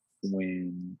life,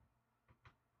 when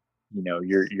you know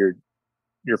you're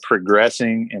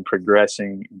progressing and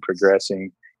progressing and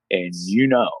progressing, and you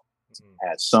know,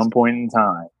 at some point in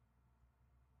time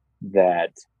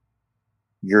that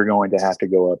you're going to have to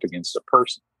go up against a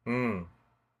person.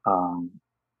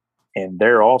 And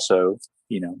they're also,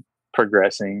 you know,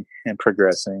 progressing and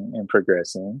progressing and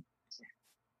progressing.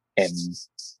 And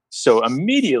so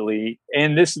immediately,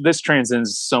 and this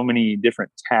transcends so many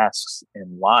different tasks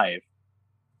in life,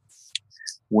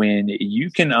 when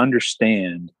you can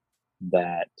understand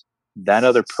that that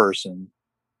other person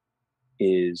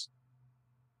is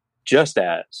just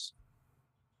as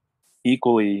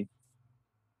equally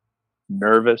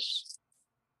nervous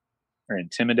or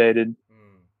intimidated.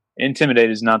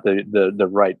 Intimidated is not the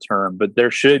right term, but there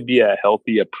should be a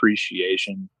healthy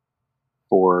appreciation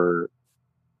for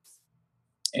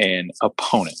an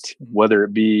opponent, whether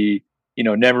it be, you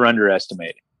know, never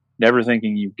underestimating, never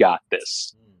thinking you've got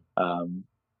this.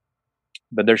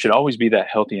 But there should always be that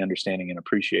healthy understanding and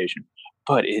appreciation.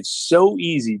 But it's so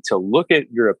easy to look at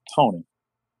your opponent,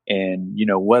 and, you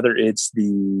know, whether it's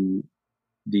the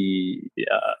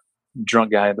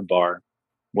drunk guy at the bar,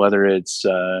 whether it's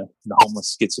the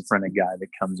homeless schizophrenic guy that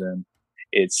comes in,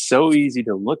 it's so easy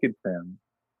to look at them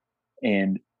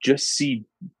and just see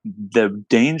the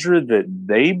danger that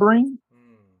they bring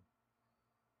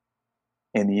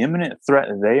and the imminent threat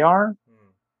they are.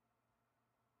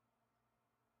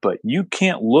 But you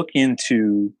can't look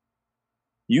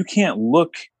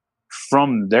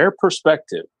from their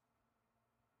perspective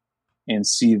and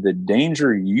see the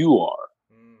danger you are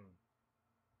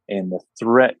and the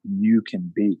threat you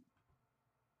can be.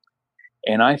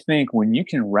 And I think when you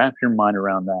can wrap your mind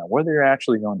around that, whether you're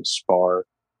actually going to spar,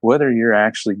 whether you're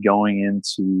actually going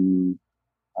into, you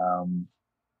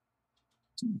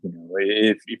know,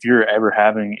 if you're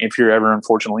ever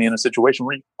unfortunately in a situation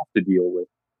where you have to deal with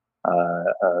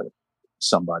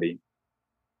somebody,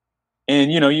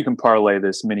 and, you know, you can parlay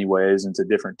this many ways into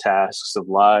different tasks of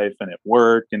life and at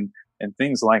work and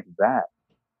things like that,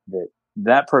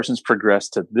 that person's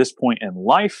progressed to this point in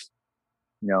life.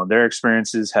 You know, their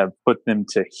experiences have put them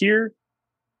to here,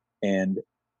 and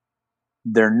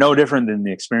they're no different than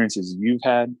the experiences you've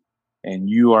had. And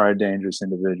you are a dangerous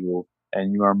individual,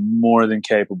 and you are more than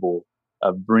capable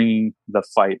of bringing the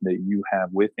fight that you have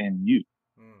within you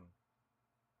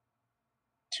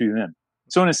to them.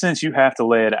 So in a sense, you have to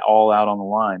lay it all out on the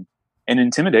line. And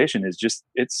intimidation is just,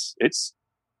 it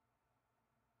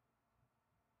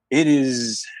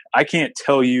is, I can't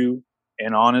tell you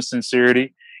in honest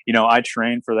sincerity, you know, I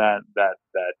train for that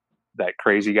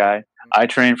crazy guy. I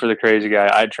train for the crazy guy.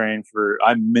 I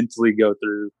mentally go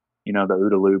through, you know, the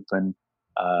OODA loop, and,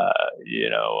 you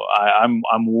know, I'm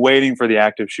waiting for the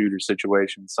active shooter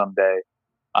situation someday.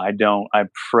 I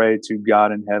pray to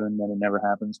God in heaven that it never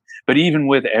happens. But even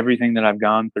with everything that I've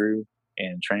gone through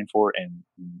and trained for and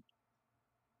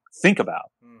think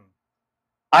about,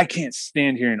 I can't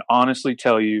stand here and honestly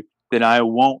tell you that I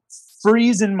won't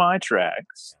freeze in my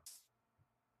tracks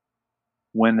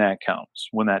when that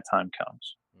time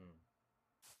comes.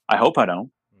 I hope I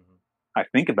don't. I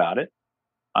think about it.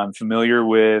 I'm familiar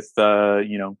with,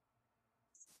 you know,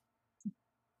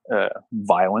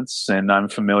 violence, and I'm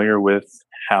familiar with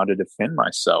how to defend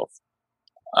myself.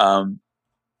 But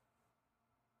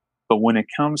when it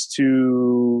comes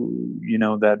to, you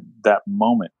know, that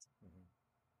moment,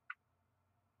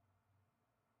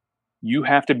 you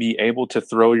have to be able to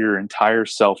throw your entire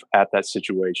self at that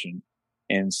situation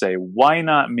and say, why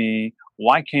not me?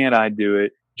 Why can't I do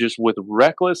it? Just with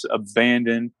reckless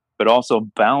abandon, but also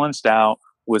balanced out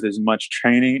with as much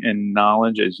training and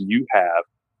knowledge as you have,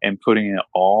 and putting it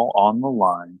all on the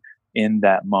line in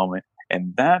that moment.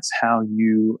 And that's how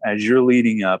you, as you're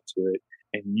leading up to it,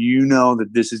 and you know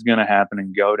that this is going to happen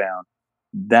and go down,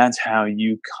 that's how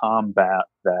you combat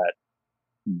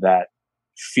that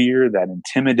fear, that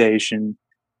intimidation.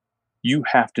 You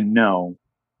have to know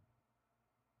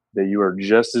that you are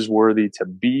just as worthy to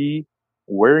be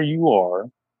where you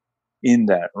are in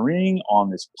that ring, on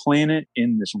this planet,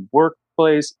 in this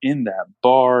workplace, in that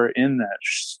bar, in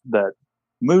that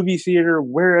movie theater,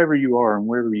 wherever you are and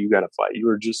wherever you got to fight. You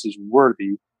are just as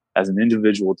worthy as an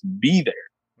individual to be there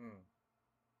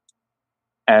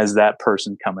as that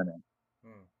person coming in.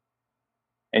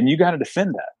 And you got to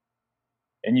defend that.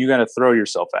 And you got to throw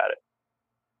yourself at it.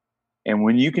 And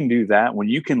when you can do that, when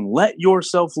you can let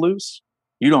yourself loose,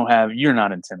 you're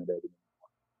not intimidated.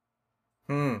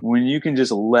 When you can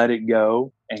just let it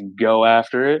go and go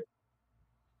after it,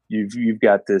 you've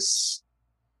got this,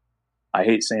 I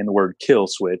hate saying the word kill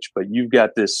switch, but you've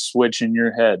got this switch in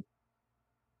your head.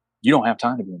 You don't have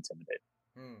time to be intimidated.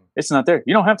 It's not there.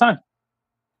 You don't have time.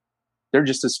 They're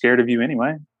just as scared of you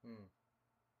anyway.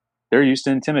 They're used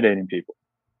to intimidating people.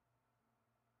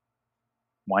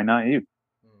 Why not you?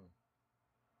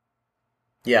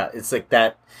 Yeah, it's like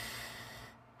that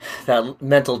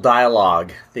mental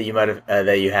dialogue that you might have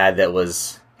that you had that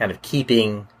was kind of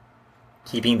keeping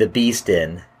the beast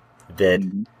in, that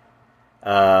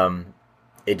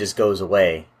it just goes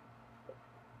away,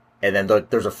 and then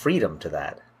there's a freedom to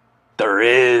that. There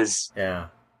is. Yeah.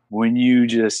 When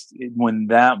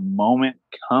that moment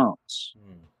comes,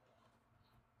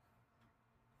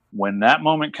 when that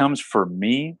moment comes for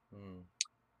me,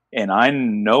 and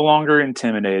I'm no longer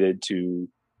intimidated to,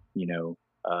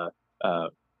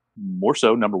 more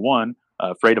so, number one,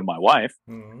 afraid of my wife.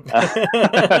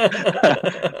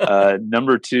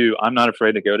 Number two, I'm not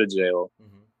afraid to go to jail.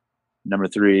 Number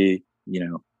three,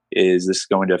 is this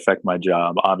going to affect my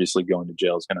job? Obviously, going to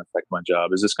jail is going to affect my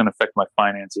job. Is this going to affect my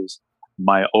finances,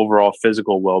 my overall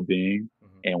physical well-being?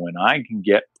 And when I can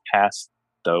get past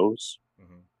those,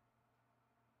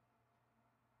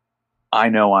 I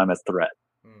know I'm a threat.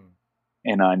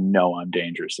 And I know I'm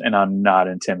dangerous, and I'm not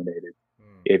intimidated.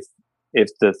 If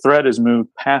the threat is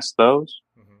moved past those,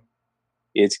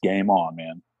 it's game on,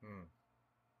 man.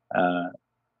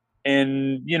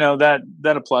 And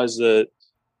that applies to,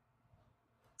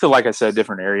 like I said,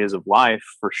 different areas of life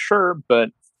for sure.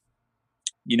 But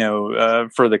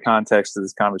for the context of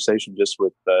this conversation, just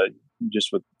with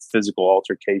physical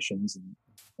altercations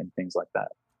and things like that.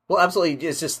 Well, absolutely.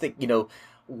 It's just think,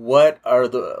 what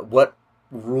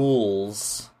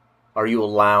rules are you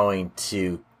allowing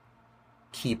to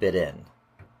keep it in?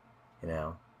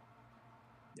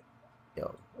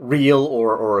 Real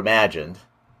or imagined,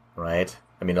 right?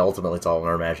 I mean, ultimately, it's all in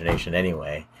our imagination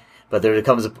anyway. But there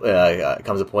comes a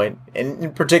point,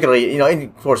 and particularly, and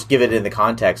of course, give it in the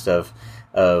context of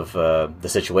the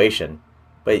situation.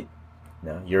 But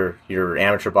your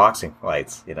amateur boxing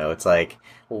fights, it's like,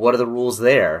 well, what are the rules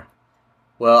there?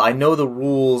 Well, I know the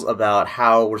rules about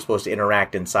how we're supposed to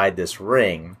interact inside this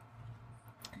ring.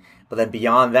 But then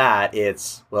beyond that,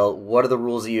 it's, well, what are the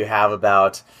rules that you have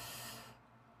about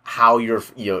how you're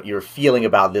feeling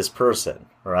about this person,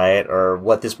 right? Or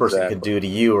what this person can do to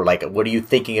you, or like, what are you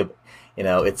thinking of?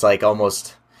 It's like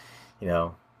almost,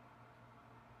 are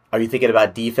you thinking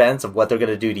about defense of what they're going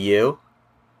to do to you?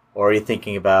 Or are you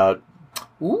thinking about,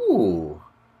 ooh,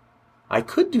 I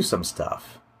could do some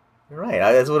stuff. You're right.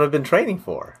 That's what I've been training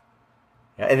for.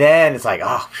 And then it's like,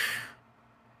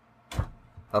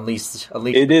 unleash.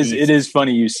 It is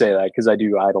funny you say that, because I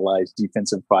do idolize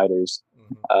defensive fighters.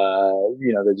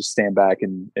 They just stand back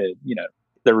and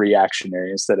they're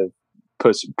reactionary instead of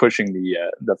pushing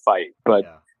the fight.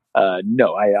 But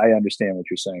no, I understand what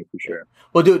you're saying for sure.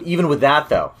 Well, dude, even with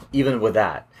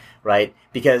that, right?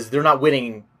 Because they're not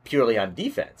winning purely on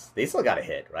defense. They still got to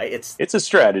hit, right? It's a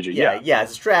strategy. Yeah,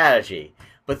 it's a strategy.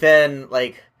 But then,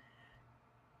 like,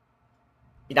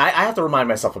 I have to remind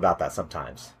myself about that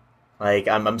sometimes. Like,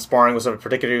 I'm sparring with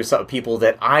some people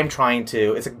that I'm trying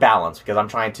to, it's a balance, because I'm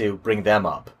trying to bring them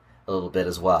up a little bit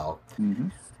as well.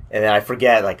 And then I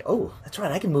forget, like, oh, that's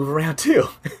right, I can move around too.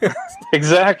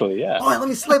 Exactly, yeah. Oh, let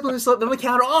me slip, let me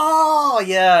counter. Oh,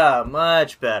 yeah,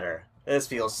 much better. This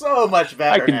feels so much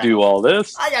better. I can do all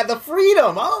this. I got the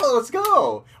freedom. Oh, let's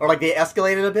go. Or like they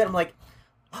escalated a bit. I'm like,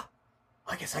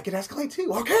 I guess I could escalate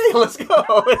too. Okay, let's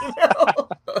go.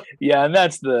 Yeah, and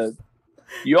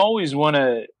you always want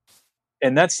to,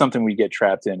 and that's something we get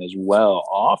trapped in as well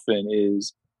often,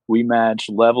 is we match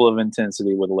level of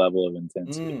intensity with level of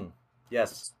intensity.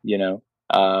 Yes.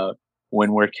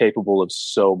 When we're capable of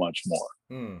so much more.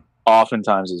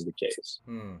 Oftentimes is the case,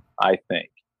 I think.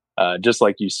 Just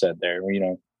like you said there,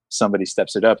 somebody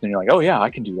steps it up and you're like, oh yeah, I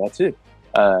can do that too.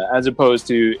 As opposed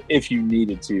to, if you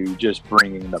needed to, just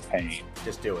bringing the pain.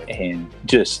 Just do it. And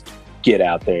just get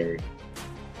out there.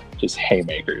 Just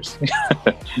haymakers.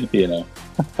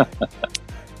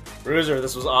 Bruiser,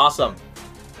 this was awesome.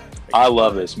 I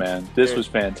love this, man. This was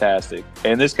fantastic.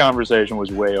 And this conversation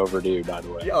was way overdue, by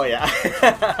the way. Oh, yeah.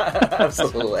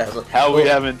 Absolutely. How we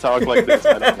haven't talked like this,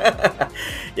 I don't know.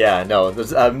 Yeah, no.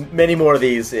 There's many more of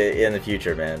these in the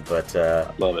future, man. But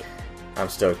love it. I'm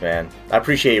stoked, man. I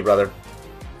appreciate you, brother.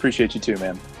 Appreciate you too,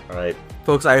 man. All right.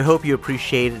 Folks, I hope you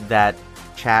appreciated that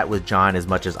chat with John as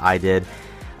much as I did.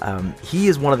 He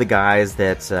is one of the guys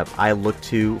that I look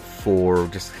to for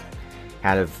just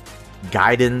kind of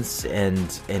guidance and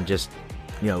just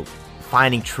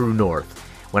finding true north.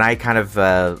 When I kind of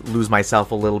lose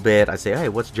myself a little bit, I say, hey,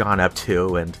 what's John up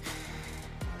to? And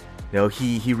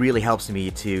he really helps me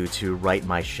to right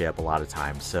my ship a lot of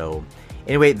times. So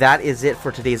anyway, that is it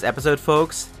for today's episode,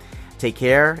 folks. Take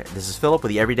care. This is Philip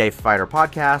with the Everyday Fighter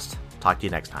Podcast. Talk to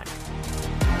you next time.